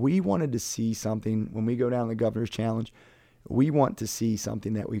 We wanted to see something when we go down to the Governor's Challenge. We want to see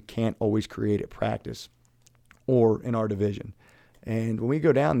something that we can't always create at practice or in our division. And when we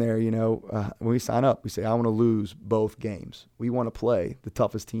go down there, when we sign up, we say, I want to lose both games. We want to play the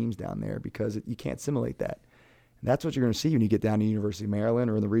toughest teams down there because you can't simulate that. And that's what you're going to see when you get down to University of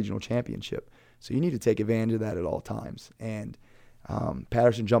Maryland or in the regional championship. So you need to take advantage of that at all times. And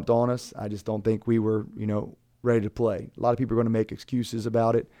Patterson jumped on us. I just don't think we were, ready to play. A lot of people are going to make excuses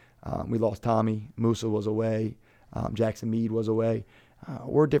about it. We lost Tommy. Musa was away. Jackson Mead was away.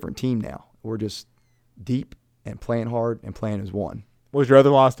 We're a different team now. We're just deep and playing hard and playing as one. Was your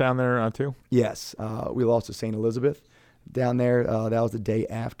other loss down there too? Yes. We lost to St. Elizabeth down there. That was the day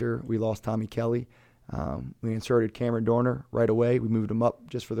after we lost Tommy Kelly. We inserted Cameron Dorner right away. We moved him up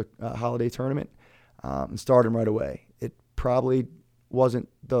just for the holiday tournament and started him right away. It probably wasn't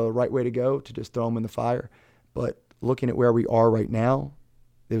the right way to go to just throw him in the fire. But looking at where we are right now,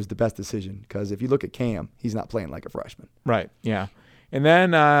 it was the best decision because if you look at Cam, he's not playing like a freshman. Right, yeah. And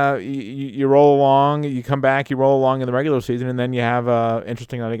then you roll along, you come back, you roll along in the regular season, and then you have an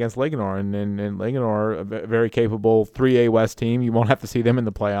interesting night against Linganore. And Linganore, a very capable 3A West team. You won't have to see them in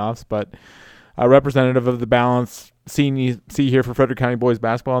the playoffs, but a representative of the balance scene you see here for Frederick County boys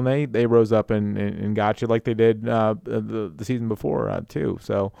basketball, and they rose up and got you like they did the season before too.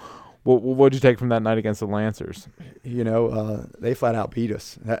 So what did you take from that night against the Lancers? They flat out beat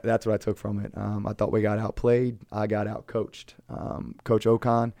us. That's what I took from it. I thought we got outplayed. I got outcoached. Coach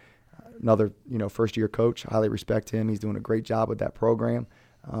Ocon, another first-year coach, highly respect him. He's doing a great job with that program.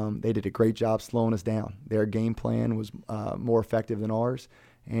 They did a great job slowing us down. Their game plan was more effective than ours,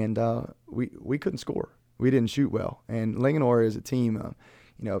 and we couldn't score. We didn't shoot well. And Linganore is a team,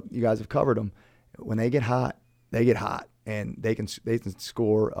 you guys have covered them. When they get hot, they get hot. And they can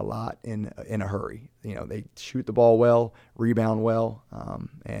score a lot in a hurry. They shoot the ball well, rebound well,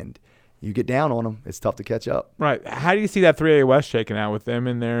 and you get down on them, it's tough to catch up. Right. How do you see that 3A West shaking out with them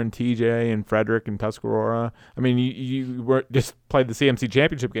in there and TJ and Frederick and Tuscarora? I mean, you were just played the CMC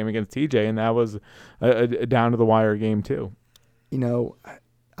championship game against TJ, and that was a down to the wire game too.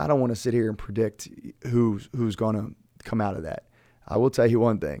 I don't want to sit here and predict who's going to come out of that. I will tell you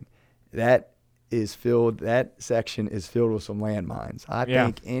one thing: that section is filled with some landmines. I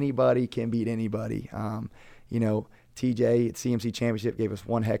think anybody can beat anybody. TJ at CMC Championship gave us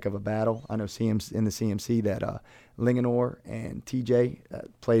one heck of a battle. I know in the CMC that Linganore and TJ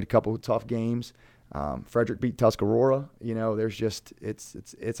played a couple of tough games. Frederick beat Tuscarora. There's just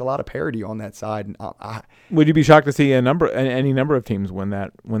it's a lot of parity on that side. And would you be shocked to see any number of teams win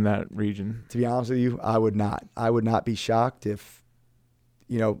that region? To be honest with you, I would not. I would not be shocked if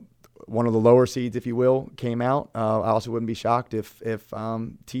one of the lower seeds, if you will, came out. I also wouldn't be shocked if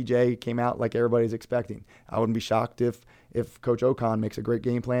TJ came out like everybody's expecting. I wouldn't be shocked if Coach Ocon makes a great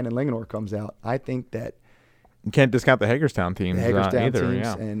game plan and Linganore comes out. I think that you can't discount the Hagerstown teams either. Teams,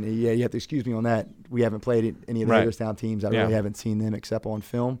 yeah. And you have to excuse me on that. We haven't played any of the Hagerstown teams. I really haven't seen them except on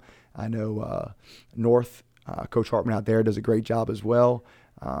film. I know North, Coach Hartman out there does a great job as well.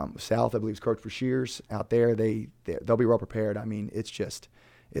 South, I believe, is Coach Brashears out there. They'll be well prepared. I mean, it's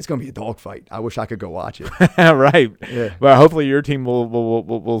going to be a dogfight. I wish I could go watch it. Right. Yeah. Well, hopefully your team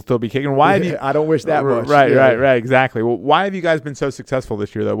will still be kicking. Why have you? I don't wish that much. Right. Exactly. Well, why have you guys been so successful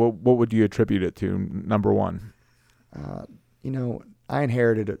this year, though? What would you attribute it to? Number one. I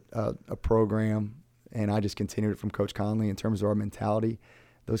inherited a program, and I just continued it from Coach Connolly in terms of our mentality.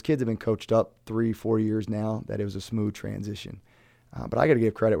 Those kids have been coached up 3-4 years now. That it was a smooth transition. But I got to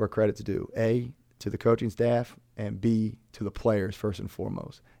give credit where credit's due. A, to the coaching staff, and B, to the players first and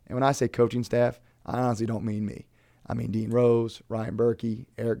foremost. And when I say coaching staff, I honestly don't mean me. I mean Dean Rose, Ryan Berkey,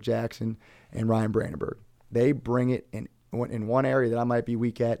 Eric Jackson, and Ryan Brandenburg. They bring it in one area that I might be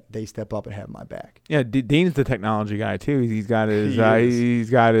weak at. They step up and have my back. Yeah, Dean's the technology guy too. He's got his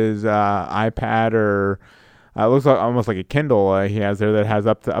iPad or it looks like almost like a Kindle he has there that has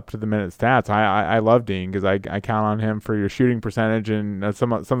up to the minute stats. I love Dean because I count on him for your shooting percentage and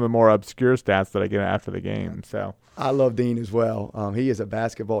some of the more obscure stats that I get after the game. So I love Dean as well. He is a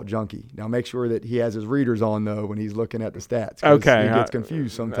basketball junkie. Now make sure that he has his readers on though when he's looking at the stats. Okay, he gets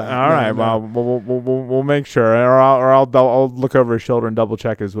confused sometimes. All right, well we'll make sure, or I'll look over his shoulder and double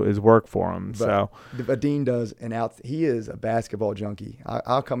check his work for him. But Dean does he is a basketball junkie.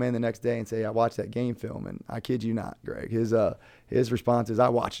 I'll come in the next day and say I watched that game film, and I kid you not, Greg. His response is I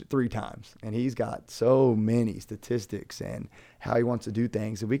watched it 3 times, and he's got so many statistics and how he wants to do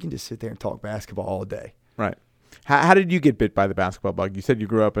things, and we can just sit there and talk basketball all day. Right. How did you get bit by the basketball bug? You said you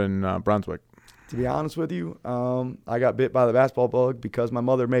grew up in Brunswick. To be honest with you, I got bit by the basketball bug because my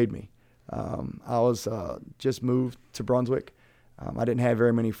mother made me. I was just moved to Brunswick. I didn't have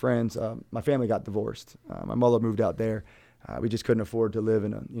very many friends. My family got divorced. My mother moved out there. We just couldn't afford to live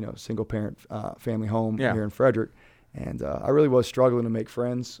in a single parent family home here in Frederick. And I really was struggling to make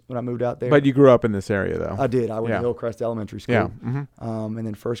friends when I moved out there. But you grew up in this area, though. I did. I went to Hillcrest Elementary School. Yeah. Mm-hmm. And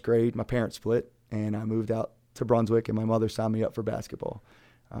then first grade, my parents split, and I moved out to Brunswick, and my mother signed me up for basketball.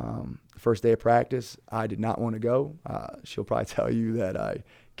 First day of practice, I did not want to go. She'll probably tell you that I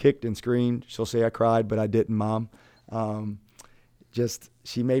kicked and screamed. She'll say I cried, but I didn't, Mom.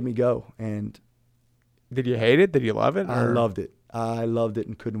 She made me go. And did you hate it? Did you love it? I loved it. I loved it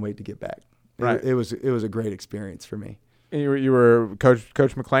and couldn't wait to get back. Right. It was a great experience for me. And you were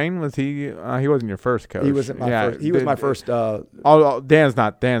Coach McLean. Was he? He wasn't your first coach. He wasn't my first. He was my first. Dan's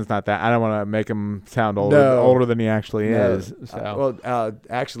not that. I don't want to make him sound older than he actually is. So.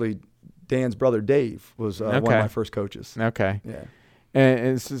 Actually, Dan's brother Dave was one of my first coaches. Okay. Yeah.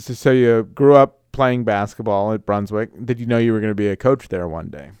 And so you grew up playing basketball at Brunswick. Did you know you were going to be a coach there one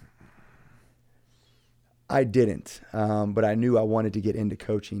day? I didn't, but I knew I wanted to get into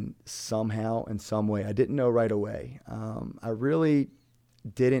coaching somehow in some way. I didn't know right away. I really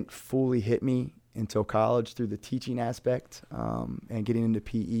didn't fully hit me until college through the teaching aspect and getting into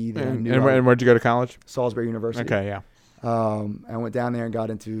PE. And where'd you go to college? Salisbury University. Okay, yeah. I went down there and got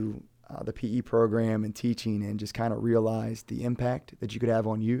into the PE program and teaching and just kind of realized the impact that you could have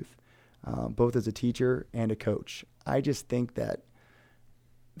on youth, both as a teacher and a coach. I just think that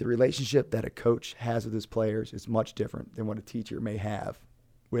the relationship that a coach has with his players is much different than what a teacher may have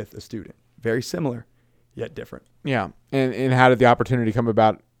with a student. Very similar, yet different. Yeah. And how did the opportunity come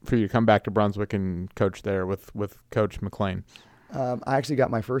about for you to come back to Brunswick and coach there with Coach McLean? I actually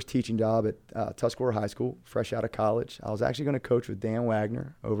got my first teaching job at Tuscarora High School, fresh out of college. I was actually going to coach with Dan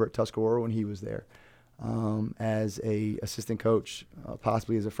Wagner over at Tuscarora when he was there as a assistant coach,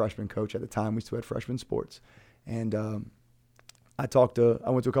 possibly as a freshman coach. At the time, we still had freshman sports. And I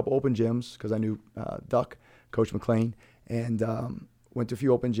went to a couple open gyms because I knew Duck, Coach McLean, and went to a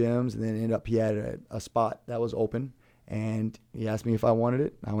few open gyms, and then ended up he had a spot that was open, and he asked me if I wanted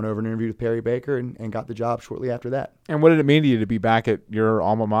it. I went over and interviewed with Perry Baker and got the job shortly after that. And what did it mean to you to be back at your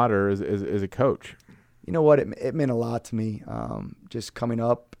alma mater as a coach? You know what? It meant a lot to me. Just coming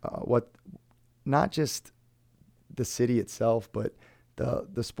up, not just the city itself, but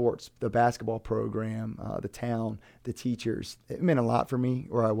the sports, the basketball program, the town, the teachers. It meant a lot for me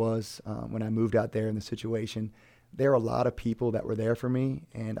where I was when I moved out there in the situation. There were a lot of people that were there for me,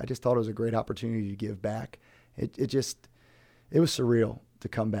 and I just thought it was a great opportunity to give back. It was surreal to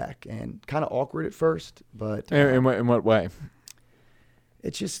come back and kind of awkward at first, but In what way?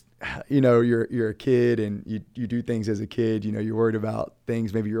 it's just, you're a kid and you do things as a kid. You're worried about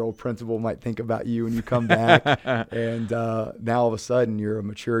things maybe your old principal might think about you when you come back, and now all of a sudden you're a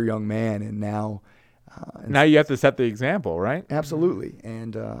mature young man, and now you have to set the example, right? Absolutely,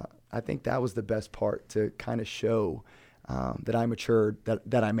 and I think that was the best part, to kind of show that I matured,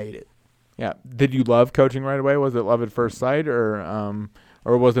 that I made it. Yeah. Did you love coaching right away? Was it love at first sight, or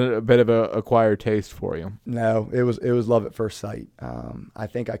was it a bit of a acquired taste for you? No, it was love at first sight. I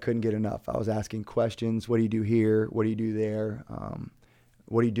think I couldn't get enough. I was asking questions. What do you do here? What do you do there?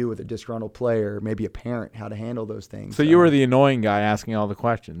 What do you do with a disgruntled player? Maybe a parent, how to handle those things. So you were the annoying guy asking all the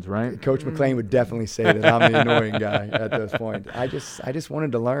questions, right? Coach McLean would definitely say that I'm the annoying guy at this point. I just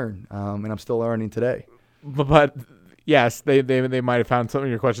wanted to learn, and I'm still learning today. But yes, they might have found some of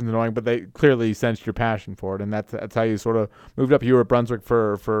your questions annoying, but they clearly sensed your passion for it, and that's how you sort of moved up. You were at Brunswick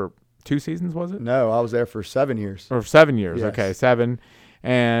for 2 seasons, was it? No, I was there for 7 years. Or 7 years, Yes. Okay, 7.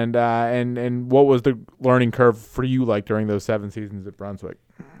 And what was the learning curve for you like during those 7 seasons at Brunswick?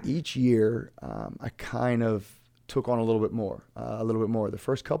 Each year, I kind of took on a little bit more. The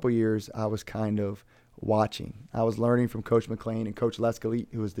first couple years, I was kind of watching. I was learning from Coach McLean and Coach Lescalit,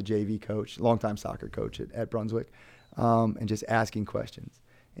 who was the JV coach, longtime soccer coach at Brunswick, and just asking questions.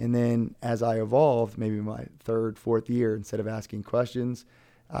 And then as I evolved, maybe my 3rd, 4th year, instead of asking questions,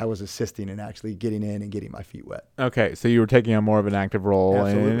 I was assisting and actually getting in and getting my feet wet. Okay, so you were taking on more of an active role,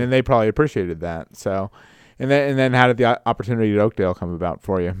 Absolutely. and they probably appreciated that. So, and then how did the opportunity at Oakdale come about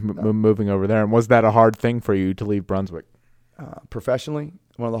for you, moving over there? And was that a hard thing for you to leave Brunswick? Professionally,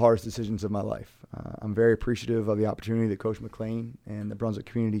 one of the hardest decisions of my life. I'm very appreciative of the opportunity that Coach McLean and the Brunswick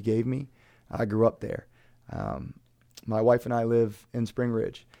community gave me. I grew up there. My wife and I live in Spring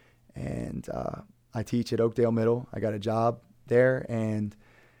Ridge, and I teach at Oakdale Middle. I got a job there, and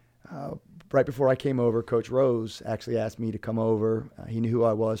right before I came over, Coach Rose actually asked me to come over. He knew who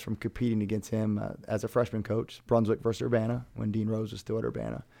I was from competing against him as a freshman coach, Brunswick versus Urbana, when Dean Rose was still at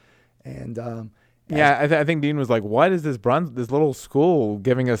Urbana. And I think Dean was like, "What is this this little school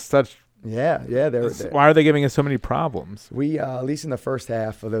giving us such?" Yeah. Why are they giving us so many problems? We at least in the first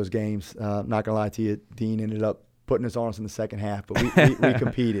half of those games, not gonna lie to you, Dean ended up putting us on us in the second half, but we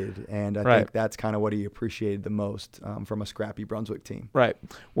competed, and I think that's kind of what he appreciated the most from a scrappy Brunswick team. Right.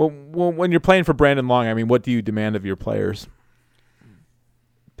 Well, when you're playing for Brandon Long, I mean, what do you demand of your players?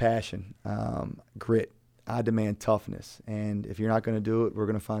 Passion, grit. I demand toughness, and if you're not going to do it, we're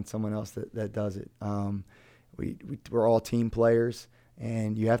going to find someone else that does it. We're all team players,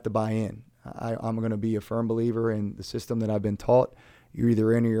 and you have to buy in. I'm going to be a firm believer in the system that I've been taught. You're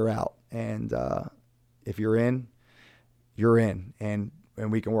either in or you're out, and if you're in, you're in, and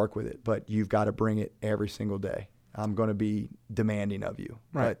we can work with it. But you've got to bring it every single day. I'm going to be demanding of you.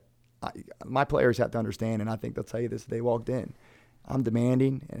 Right. But my players have to understand, and I think they'll tell you this if they walked in. I'm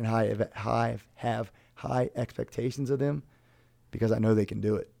demanding, and I have high expectations of them because I know they can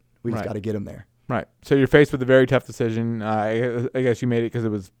do it. We just got to get them there. Right. So you're faced with a very tough decision. I guess you made it because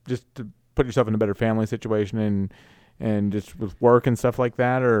it was just to put yourself in a better family situation and just with work and stuff like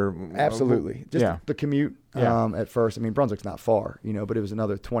that, or absolutely. Just the commute at first. I mean, Brunswick's not far, but it was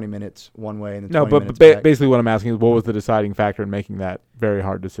another 20 minutes one way and then 20 minutes back. Basically what I'm asking is what was the deciding factor in making that very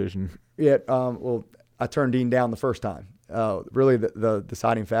hard decision? Yeah, well, I turned Dean down the first time. Really, the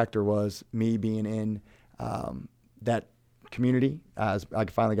deciding factor was me being in that community. I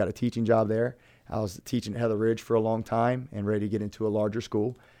finally got a teaching job there. I was teaching at Heather Ridge for a long time and ready to get into a larger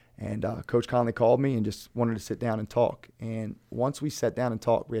school. And Coach Connolly called me and just wanted to sit down and talk. And once we sat down and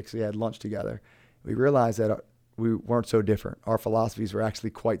talked, we actually had lunch together. We realized that we weren't so different. Our philosophies were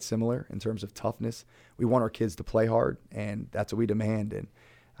actually quite similar in terms of toughness. We want our kids to play hard, and that's what we demand. And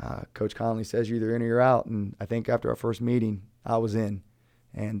Coach Connolly says you're either in or you're out. And I think after our first meeting, I was in.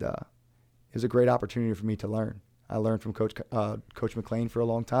 And it was a great opportunity for me to learn. I learned from Coach McLean for a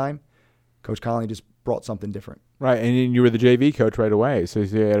long time. Coach Connolly just brought something different. Right, and you were the JV coach right away, so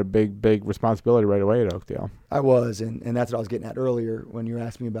you had a big responsibility right away at Oakdale. I was, and that's what I was getting at earlier when you were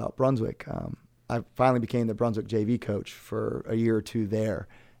asking me about Brunswick. I finally became the Brunswick JV coach for a year or two there,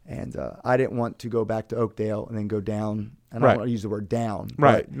 And I didn't want to go back to Oakdale and then go down. And I Right. don't want to use the word down.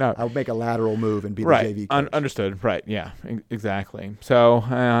 Right. But No. I would make a lateral move and be Right. the JV coach. Understood. Right. Yeah. Exactly. So,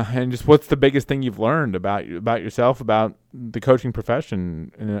 and just what's the biggest thing you've learned about yourself, about the coaching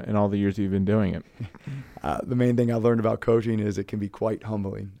profession in all the years you've been doing it? The main thing I learned about coaching is it can be quite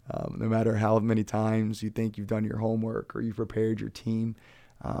humbling. No matter how many times you think you've done your homework or you've prepared your team,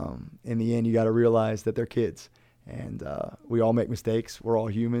 in the end you got to realize that they're kids. And we all make mistakes. We're all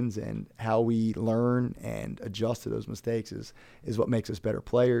humans, and how we learn and adjust to those mistakes is what makes us better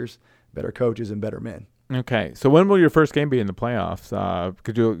players, better coaches, and better men. Okay. So when will your first game be in the playoffs?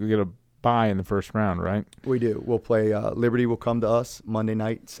 Because you'll get a bye in the first round, right? We do. We'll play Liberty will come to us Monday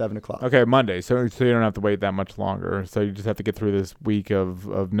night, 7 o'clock. Okay, Monday. So you don't have to wait that much longer. So you just have to get through this week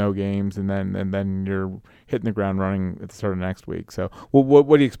of no games, and then you're hitting the ground running at the start of next week. So what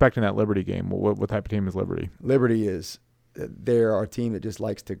do you expect in that Liberty game? What type of team is Liberty? Liberty they're our team that just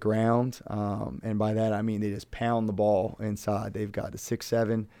likes to ground, and by that I mean they just pound the ball inside. They've got a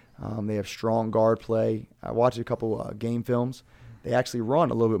 6'7". They have strong guard play. I watched a couple game films. They actually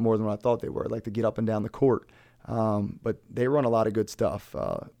run a little bit more than what I thought they were, like to get up and down the court. But they run a lot of good stuff.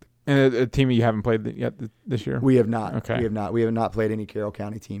 And a team you haven't played yet this year? We have not. Okay. We have not played any Carroll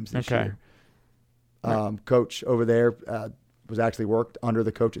County teams this Okay. year. Coach over there was actually worked under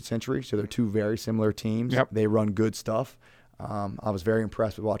the coach at Century, so they're two very similar teams. Yep. They run good stuff. I was very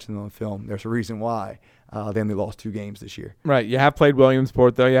impressed with watching them on film. There's a reason why they only lost 2 games this year. Right. You have played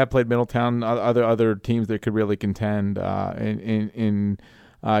Williamsport, though. You have played Middletown, other teams that could really contend in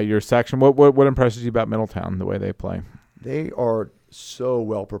your section. What impresses you about Middletown, the way they play? They are so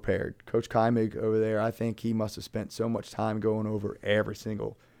well prepared. Coach Kyle over there, I think he must have spent so much time going over every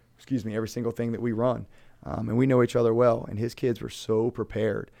single thing that we run. And we know each other well, and his kids were so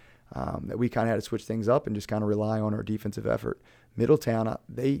prepared that we kind of had to switch things up and just kind of rely on our defensive effort. Middletown,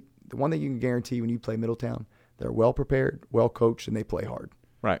 the one thing you can guarantee when you play Middletown, they're well prepared, well coached, and they play hard.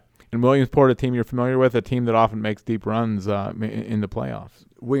 Right. And Williamsport, a team you're familiar with, a team that often makes deep runs in the playoffs.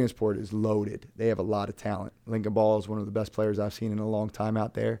 Williamsport is loaded. They have a lot of talent. Lincoln Ball is one of the best players I've seen in a long time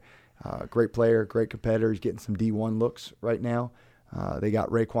out there. Great player, great competitor. He's getting some D1 looks right now. They got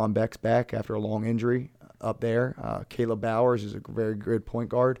Raekwon Becks back after a long injury up there. Caleb Bowers is a very good point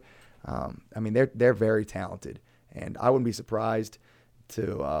guard. They're very talented, and I wouldn't be surprised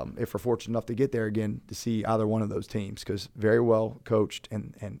if we're fortunate enough to get there again to see either one of those teams, because very well coached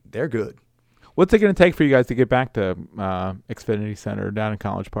and they're good. What's it going to take for you guys to get back to Xfinity Center down in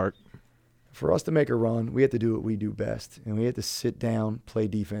College Park? For us to make a run, we have to do what we do best, and we have to sit down, play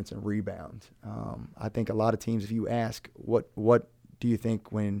defense, and rebound. I think a lot of teams, if you ask, what do you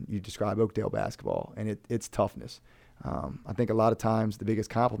think when you describe Oakdale basketball, and it's toughness. I think a lot of times the biggest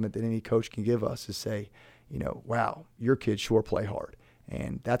compliment that any coach can give us is say, wow, your kids sure play hard.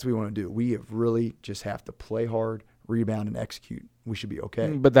 And that's what we want to do. We really just have to play hard, rebound, and execute. We should be okay.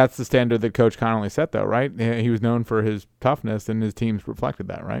 But that's the standard that Coach Connolly set, though, right? He was known for his toughness, and his teams reflected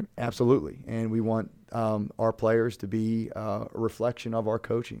that, right? Absolutely. And we want our players to be a reflection of our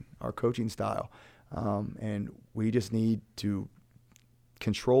coaching style. And we just need to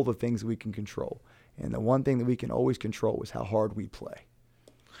control the things that we can control. And the one thing that we can always control is how hard we play.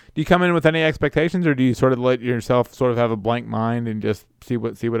 Do you come in with any expectations, or do you sort of let yourself sort of have a blank mind and just see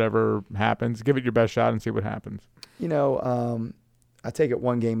whatever happens? Give it your best shot and see what happens. I take it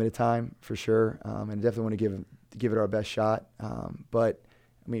one game at a time for sure, and I definitely want to give it our best shot. But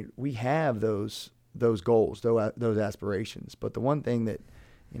we have those goals, those aspirations. But the one thing that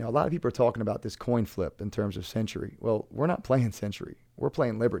a lot of people are talking about, this coin flip in terms of Century. Well, we're not playing Century. We're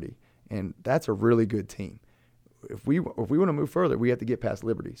playing Liberty, and that's a really good team. If we want to move further, we have to get past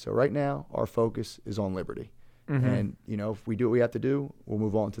Liberty. So right now, our focus is on Liberty. Mm-hmm. And, if we do what we have to do, we'll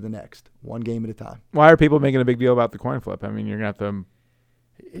move on to the next, one game at a time. Why are people making a big deal about the coin flip?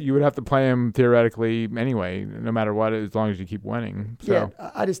 You would have to play him theoretically anyway, no matter what, as long as you keep winning. So.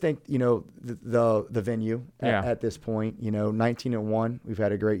 Yeah, I just think, the venue at this point, 19-1, we've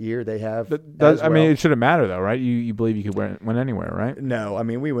had a great year. They have. It shouldn't matter, though, right? You believe you could win anywhere, right? No,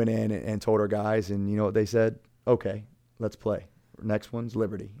 we went in and told our guys, and you know what they said? Okay, let's play. Next one's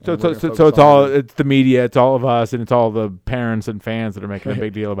Liberty. So it's the media, it's all of us, and it's all the parents and fans that are making a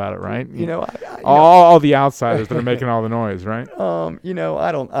big deal about it, right? All the outsiders that are making all the noise, right? I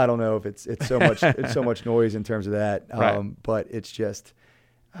don't know if it's so much it's so much noise in terms of that. Right. But it's just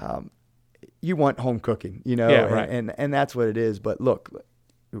you want home cooking, Yeah, right. and that's what it is. But look,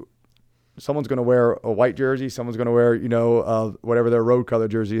 someone's going to wear a white jersey. Someone's going to wear, whatever their road color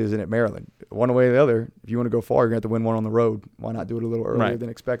jersey is in at Maryland. One way or the other, if you want to go far, you're going to have to win one on the road. Why not do it a little earlier than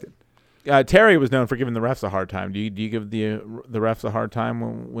expected? Terry was known for giving the refs a hard time. Do you give the refs a hard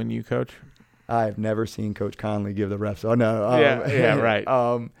time when you coach? I've never seen Coach Connolly give the refs. Oh no. Yeah, right.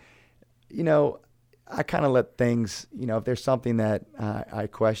 I kind of let things, if there's something that I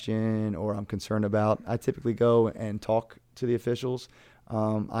question or I'm concerned about, I typically go and talk to the officials.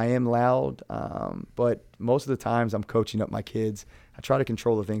 I am loud, but most of the times I'm coaching up my kids. I try to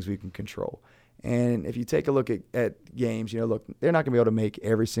control the things we can control. And if you take a look at games, look, they're not going to be able to make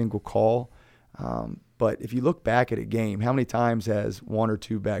every single call. But if you look back at a game, how many times has one or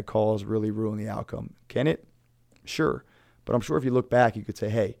two bad calls really ruined the outcome? Can it? Sure. But I'm sure if you look back, you could say,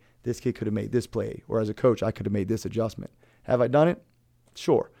 hey, this kid could have made this play. Or as a coach, I could have made this adjustment. Have I done it?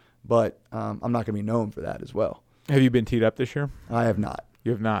 Sure. But I'm not going to be known for that as well. Have you been teed up this year? I have not.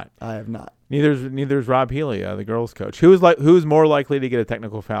 You have not? I have not. Neither's Rob Healy, the girls' coach. Who's more likely to get a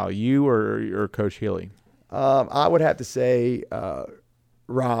technical foul, you or Coach Healy? I would have to say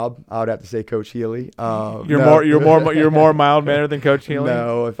Rob. I would have to say Coach Healy. You're more mild-mannered than Coach Healy?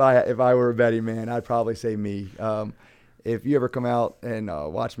 No, if I were a betting man, I'd probably say me. If you ever come out and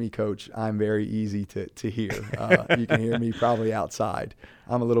watch me coach, I'm very easy to hear. You can hear me probably outside.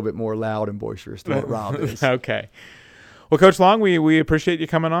 I'm a little bit more loud and boisterous than what Rob is. Okay. Well, Coach Long, we appreciate you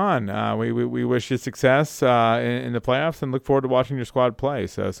coming on. We wish you success in the playoffs and look forward to watching your squad play.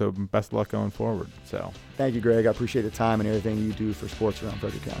 So best of luck going forward. So thank you, Greg. I appreciate the time and everything you do for sports around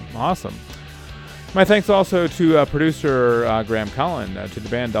Frederick County. Awesome. My thanks also to producer Graham Cullen, to the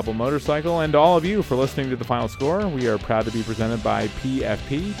band Double Motorcycle, and to all of you for listening to The Final Score. We are proud to be presented by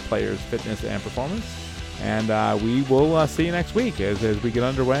PFP, Players Fitness and Performance. And we will see you next week as we get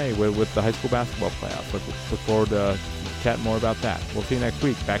underway with the high school basketball playoffs. Look forward to chatting more about that. We'll see you next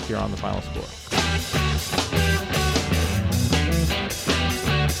week back here on The Final Score.